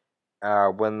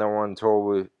 When they were on tour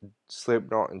with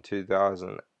Slipknot in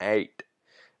 2008.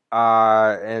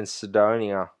 And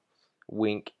Sidonia.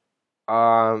 Wink.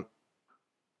 Um,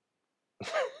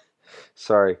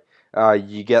 sorry.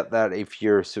 You get that if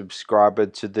you're a subscriber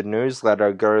to the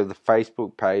newsletter. Go to the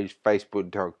Facebook page,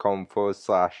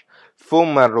 facebook.com/Full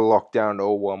Metal Lockdown,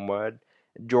 all one word.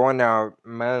 Join our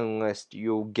mailing list.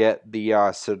 You'll get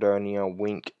the Sidonia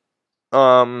wink.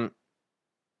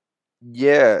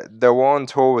 Yeah, they were on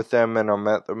tour with them, and I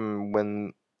met them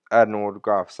when at an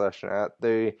autograph session at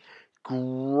the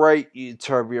great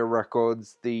Utopia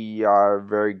Records, the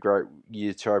very great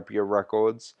Utopia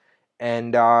Records,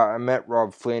 And I met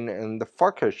Rob Flynn, and the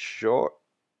fucker's short.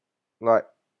 Like,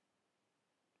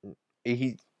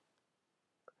 he...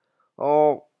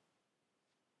 Oh...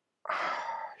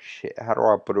 Shit, how do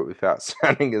I put it without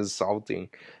sounding insulting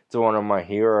to one of my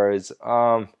heroes?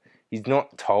 He's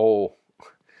not tall.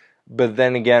 But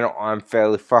then again, I'm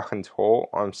fairly fucking tall.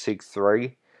 I'm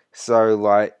 6'3". So,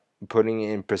 like, putting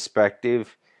it in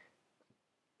perspective,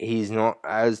 he's not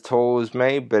as tall as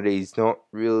me, but he's not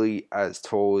really as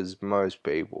tall as most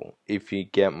people, if you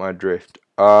get my drift.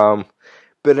 But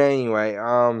anyway,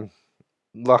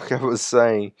 like I was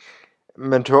saying,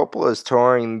 Metropolis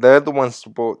Touring, they're the ones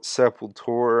that brought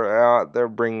Sepultura out. They're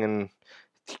bringing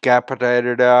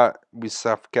Decapitated out with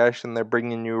Suffocation. They're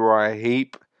bringing Uriah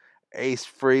Heep, Ace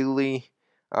Frehley,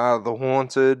 The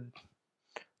Haunted.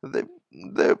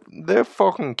 They're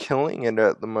fucking killing it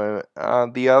at the moment.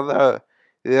 The other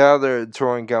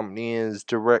touring company is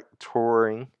Direct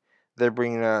Touring. They're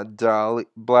bringing out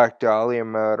Black Dahlia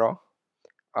Murder.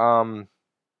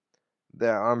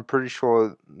 I'm pretty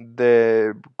sure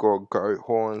they've got Goat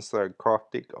Horns, like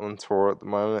Coptic, on tour at the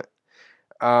moment.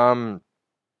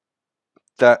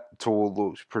 That tour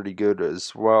looks pretty good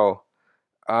as well.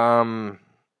 In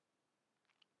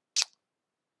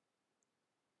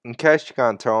case you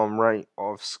can't tell, I'm right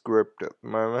off script at the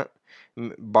moment.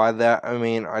 By that, I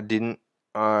mean I didn't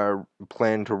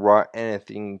plan to write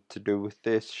anything to do with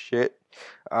this shit.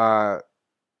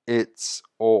 It's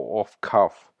all off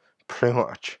cuff, pretty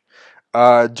much.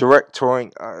 Direct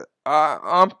touring,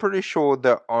 I'm pretty sure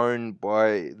they're owned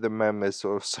by the members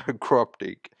of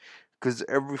Psychroptic, because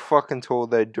every fucking tour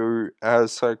they do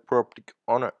has Psychroptic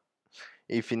on it,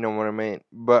 if you know what I mean.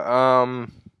 But,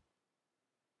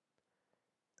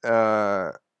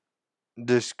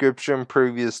 description,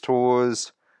 previous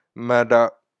tours,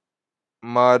 Marduk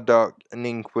and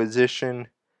Inquisition,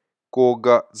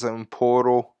 Gorguts and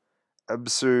Portal,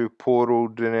 Absu, Portal,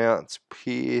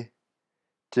 Denouncement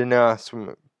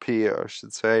Pier, I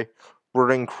should say,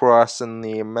 Rotting Cross and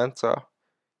the Amenta,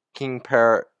 King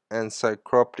Parrot and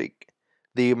Psychroptic,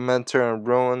 the Amenta and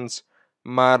Ruins,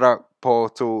 Marduk,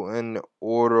 Portal, and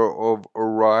Order of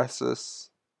Arias.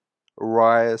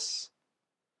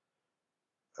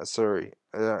 Sorry,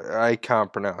 I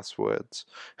can't pronounce words.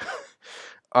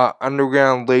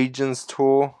 Underground Legions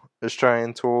Tour,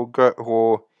 Australian Tour, Goat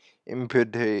Whore,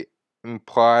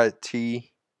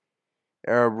 Impiety,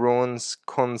 Ruins,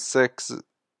 Connexus,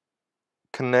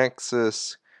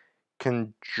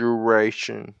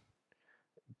 Conjuration.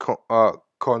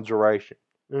 Conjuration.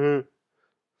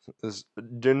 It's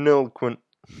delinquent.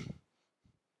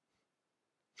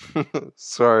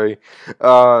 Sorry.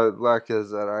 Like I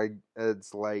said,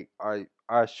 it's late. I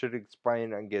should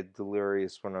explain. I get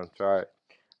delirious when I'm tired.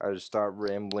 I just start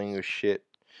rambling with shit.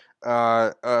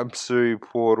 Absu,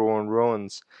 Portal, and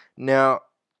Ruins. Now,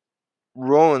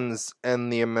 Ruins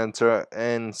and the Amenta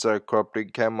and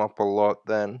Psychroptic came up a lot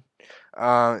then.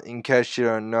 In case you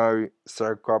don't know,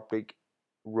 Psychroptic,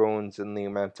 Ruins, and the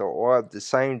Amenta all have the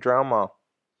same drummer.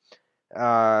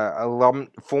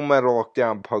 Full Metal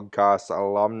Lockdown podcast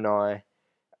alumni,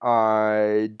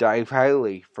 Dave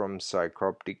Haley from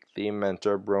Psychroptic, the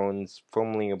Amenta, Ruins,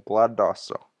 formerly a Blood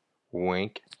Duster.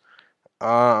 Wink.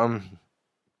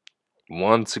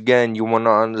 Once again, you want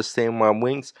to understand my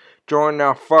winks? Join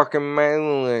our fucking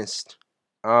mailing list.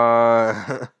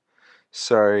 Sorry.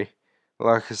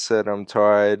 Like I said, I'm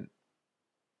tired.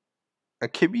 I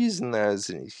keep using that as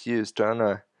an excuse, don't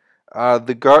I?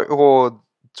 The Goat Whore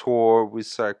tour with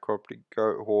Psychroptic,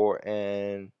 Goat Whore,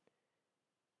 and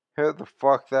whoever the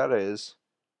fuck that is.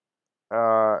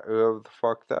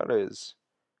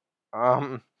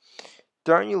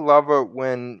 Don't you love it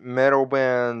when metal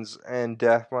bands and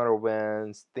death metal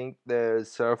bands think they're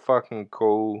so fucking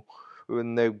cool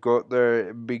when they've got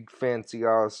their big fancy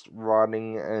ass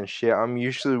writing and shit? I'm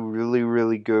usually really,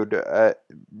 really good at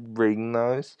reading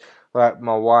those. Like,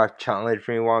 my wife challenged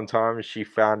me one time and she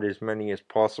found as many as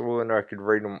possible and I could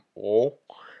read them all.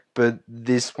 But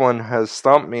this one has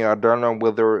stumped me. I don't know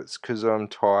whether it's because I'm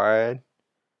tired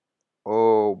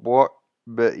or what.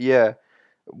 But yeah.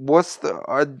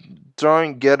 I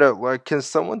don't get it. Like, can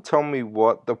someone tell me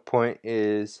what the point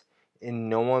is in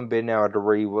no one being able to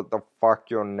read what the fuck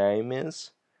your name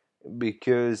is?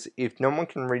 Because if no one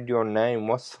can read your name,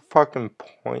 what's the fucking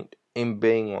point in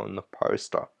being on the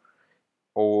poster?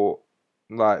 Or,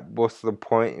 like, what's the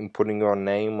point in putting your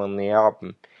name on the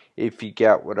album? If you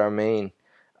get what I mean.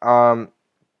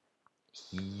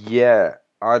 Yeah,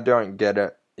 I don't get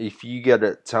it. If you get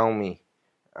it, tell me.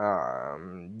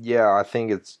 Yeah, I think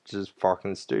it's just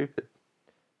fucking stupid.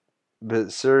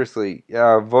 But seriously,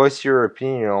 voice your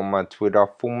opinion on my Twitter,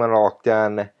 Full Metal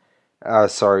Lockdown,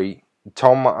 sorry,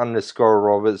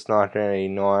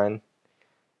 Tom_Roberts1989.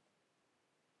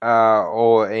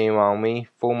 Or email me,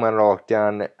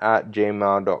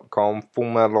 fullmetallockdown@gmail.com.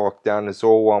 Fullmetallockdown is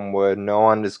all one word, no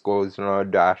underscores, no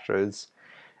dashes.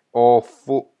 Or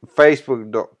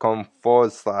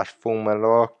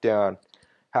facebook.com/fullmetallockdown.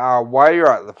 While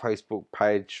you're at the Facebook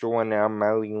page, join our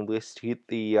mailing list. Hit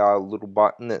the little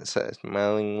button that says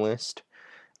mailing list.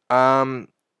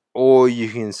 Or you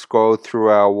can scroll through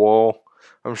our wall.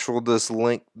 I'm sure there's a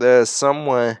link there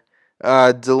somewhere.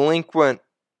 Delinquent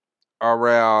are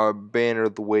our banner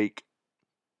of the week,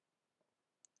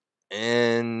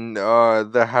 and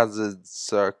the Hazard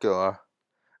Circular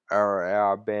are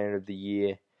our banner of the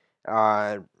year.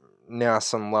 Now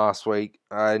some last week,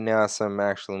 now some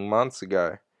actually months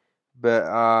ago. But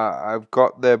I've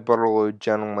got their bottle of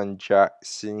Gentleman Jack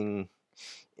sitting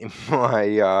in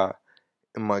my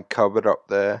cupboard up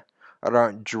there. I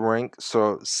don't drink,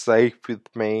 so it's safe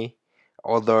with me.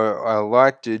 Although I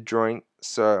like to drink,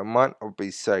 so it might not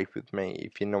be safe with me,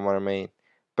 if you know what I mean.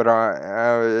 But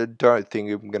I don't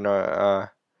think I'm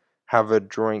gonna have a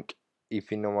drink, if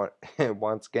you know what.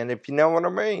 Once again, if you know what I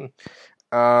mean.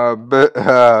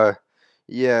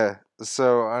 Yeah.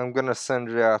 So I'm gonna send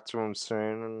it out to him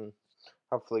soon, and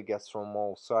hopefully gets them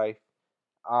all safe.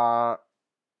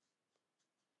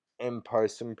 And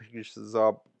post some pictures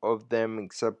up of them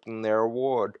accepting their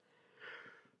award.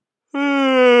 You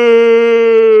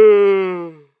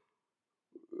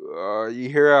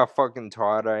hear how fucking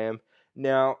tired I am?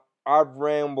 Now, I've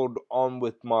rambled on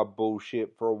with my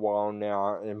bullshit for a while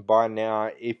now, and by now,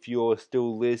 if you're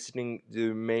still listening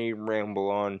to me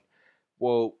ramble on,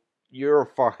 well, you're a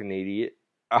fucking idiot.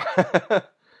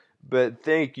 But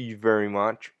thank you very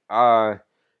much.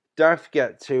 Don't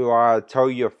forget to tell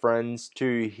your friends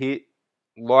to hit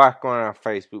like on our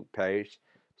Facebook page,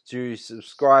 to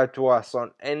subscribe to us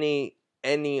on any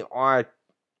iTunes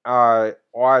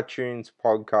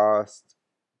podcast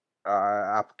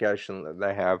application that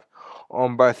they have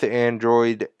on both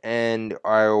Android and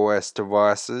iOS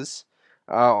devices.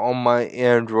 On my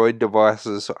Android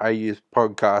devices, I use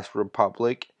Podcast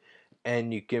Republic,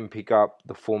 and you can pick up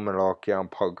the Full Metal Lockdown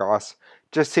podcast.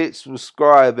 Just hit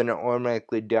subscribe and it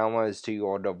automatically downloads to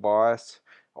your device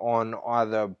on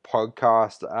either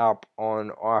podcast app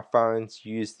on iPhones.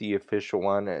 Use the official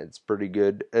one. It's pretty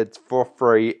good. It's for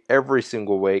free every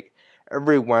single week,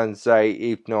 every Wednesday,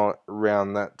 if not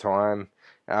around that time.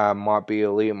 Might be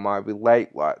early, it might be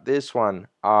late, like this one.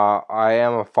 I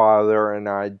am a father and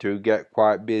I do get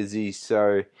quite busy,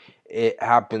 so it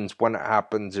happens when it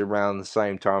happens around the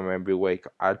same time every week.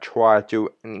 I try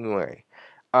to anyway.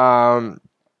 Yeah,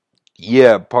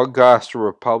 Podcast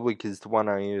Republic is the one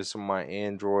I use on my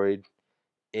Android.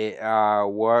 It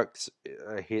works.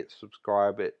 Hit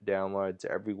subscribe. It downloads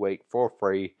every week for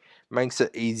free. Makes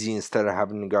it easy instead of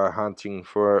having to go hunting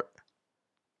for it.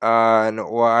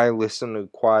 I listen to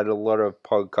quite a lot of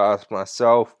podcasts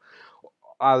myself,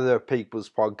 other people's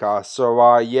podcasts.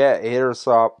 So yeah, hit us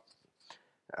up.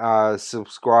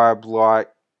 Subscribe, like,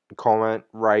 comment,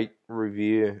 rate,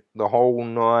 review, the whole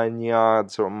 9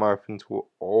 yards. So I'm open to it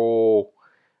all.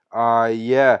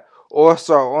 Yeah.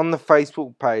 Also, on the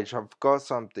Facebook page, I forgot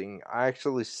something. I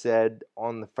actually said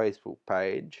on the Facebook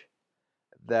page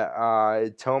that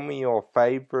tell me your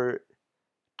favorite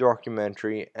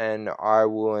documentary, and I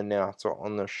will announce it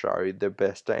on the show the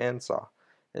best answer.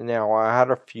 And now I had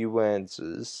a few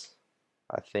answers,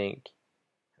 I think.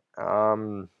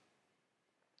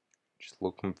 Just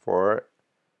looking for it.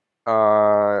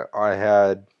 I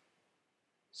had,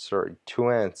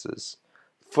 two answers.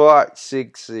 Flight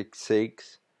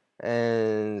 666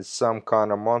 and Some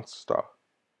Kind of Monster.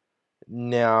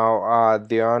 Now,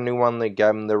 the only one that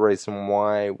gave me the reason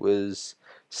why was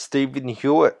Stephen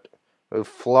Hewitt with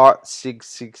Flight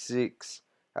 666.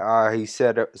 He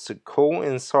said it was a cool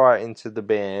insight into the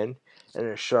band, and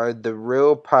it showed the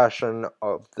real passion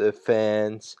of the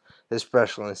fans,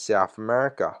 especially in South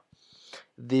America.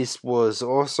 This was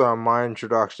also my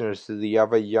introduction to the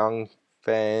other young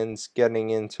fans getting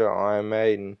into Iron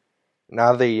Maiden. And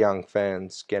other young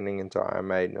fans getting into Iron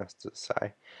Maiden, as to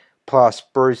say. Plus,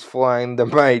 Bruce flying the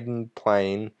Maiden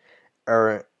plane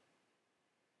and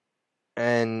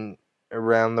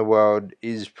around the world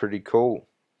is pretty cool.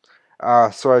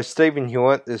 So, Stephen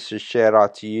Hewitt, this is a shout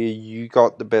out to you. You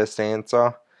got the best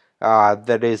answer.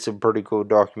 That is a pretty cool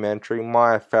documentary.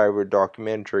 My favorite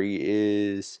documentary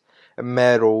is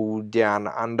Metal Down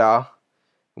Under,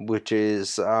 which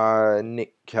is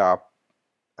Nick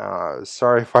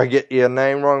sorry if I get your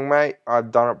name wrong, mate.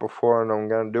 I've done it before and I'm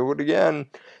going to do it again.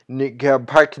 Nick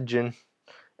Carpathian.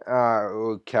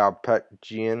 Or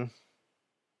Carpathian.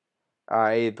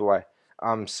 Either way.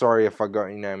 I'm sorry if I got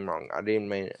your name wrong. I didn't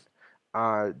mean it.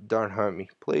 Don't hurt me,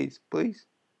 please, please.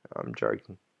 I'm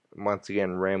joking. Once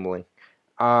again, rambling.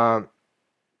 Um,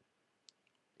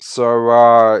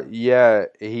 yeah,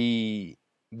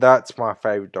 that's my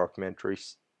favorite documentary.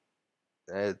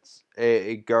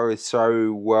 It goes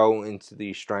so well into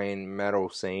the Australian metal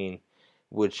scene,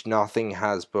 which nothing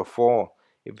has before,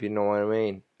 if you know what I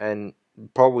mean, and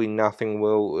probably nothing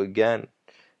will again.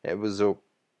 It was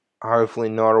hopefully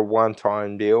not a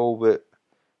one-time deal, but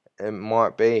it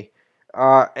might be.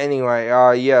 Anyway,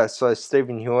 yeah. So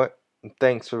Stephen Hewitt,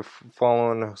 thanks for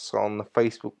following us on the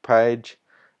Facebook page.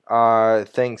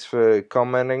 Thanks for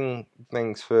commenting.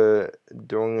 Thanks for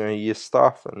doing your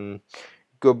stuff, and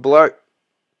good bloke.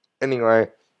 Anyway,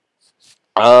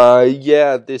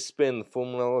 yeah, this has been the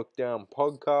Formula Lookdown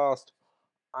podcast.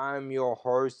 I'm your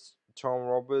host, Tom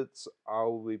Roberts. I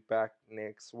will be back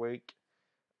next week.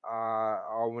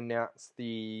 I'll announce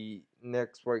the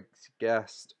next week's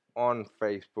guest on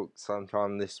Facebook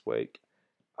sometime this week.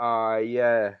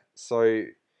 Yeah, so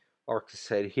like I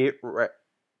said,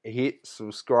 hit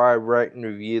subscribe, rate, and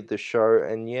review the show,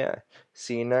 and yeah,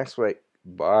 see you next week.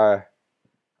 Bye.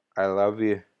 I love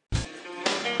you.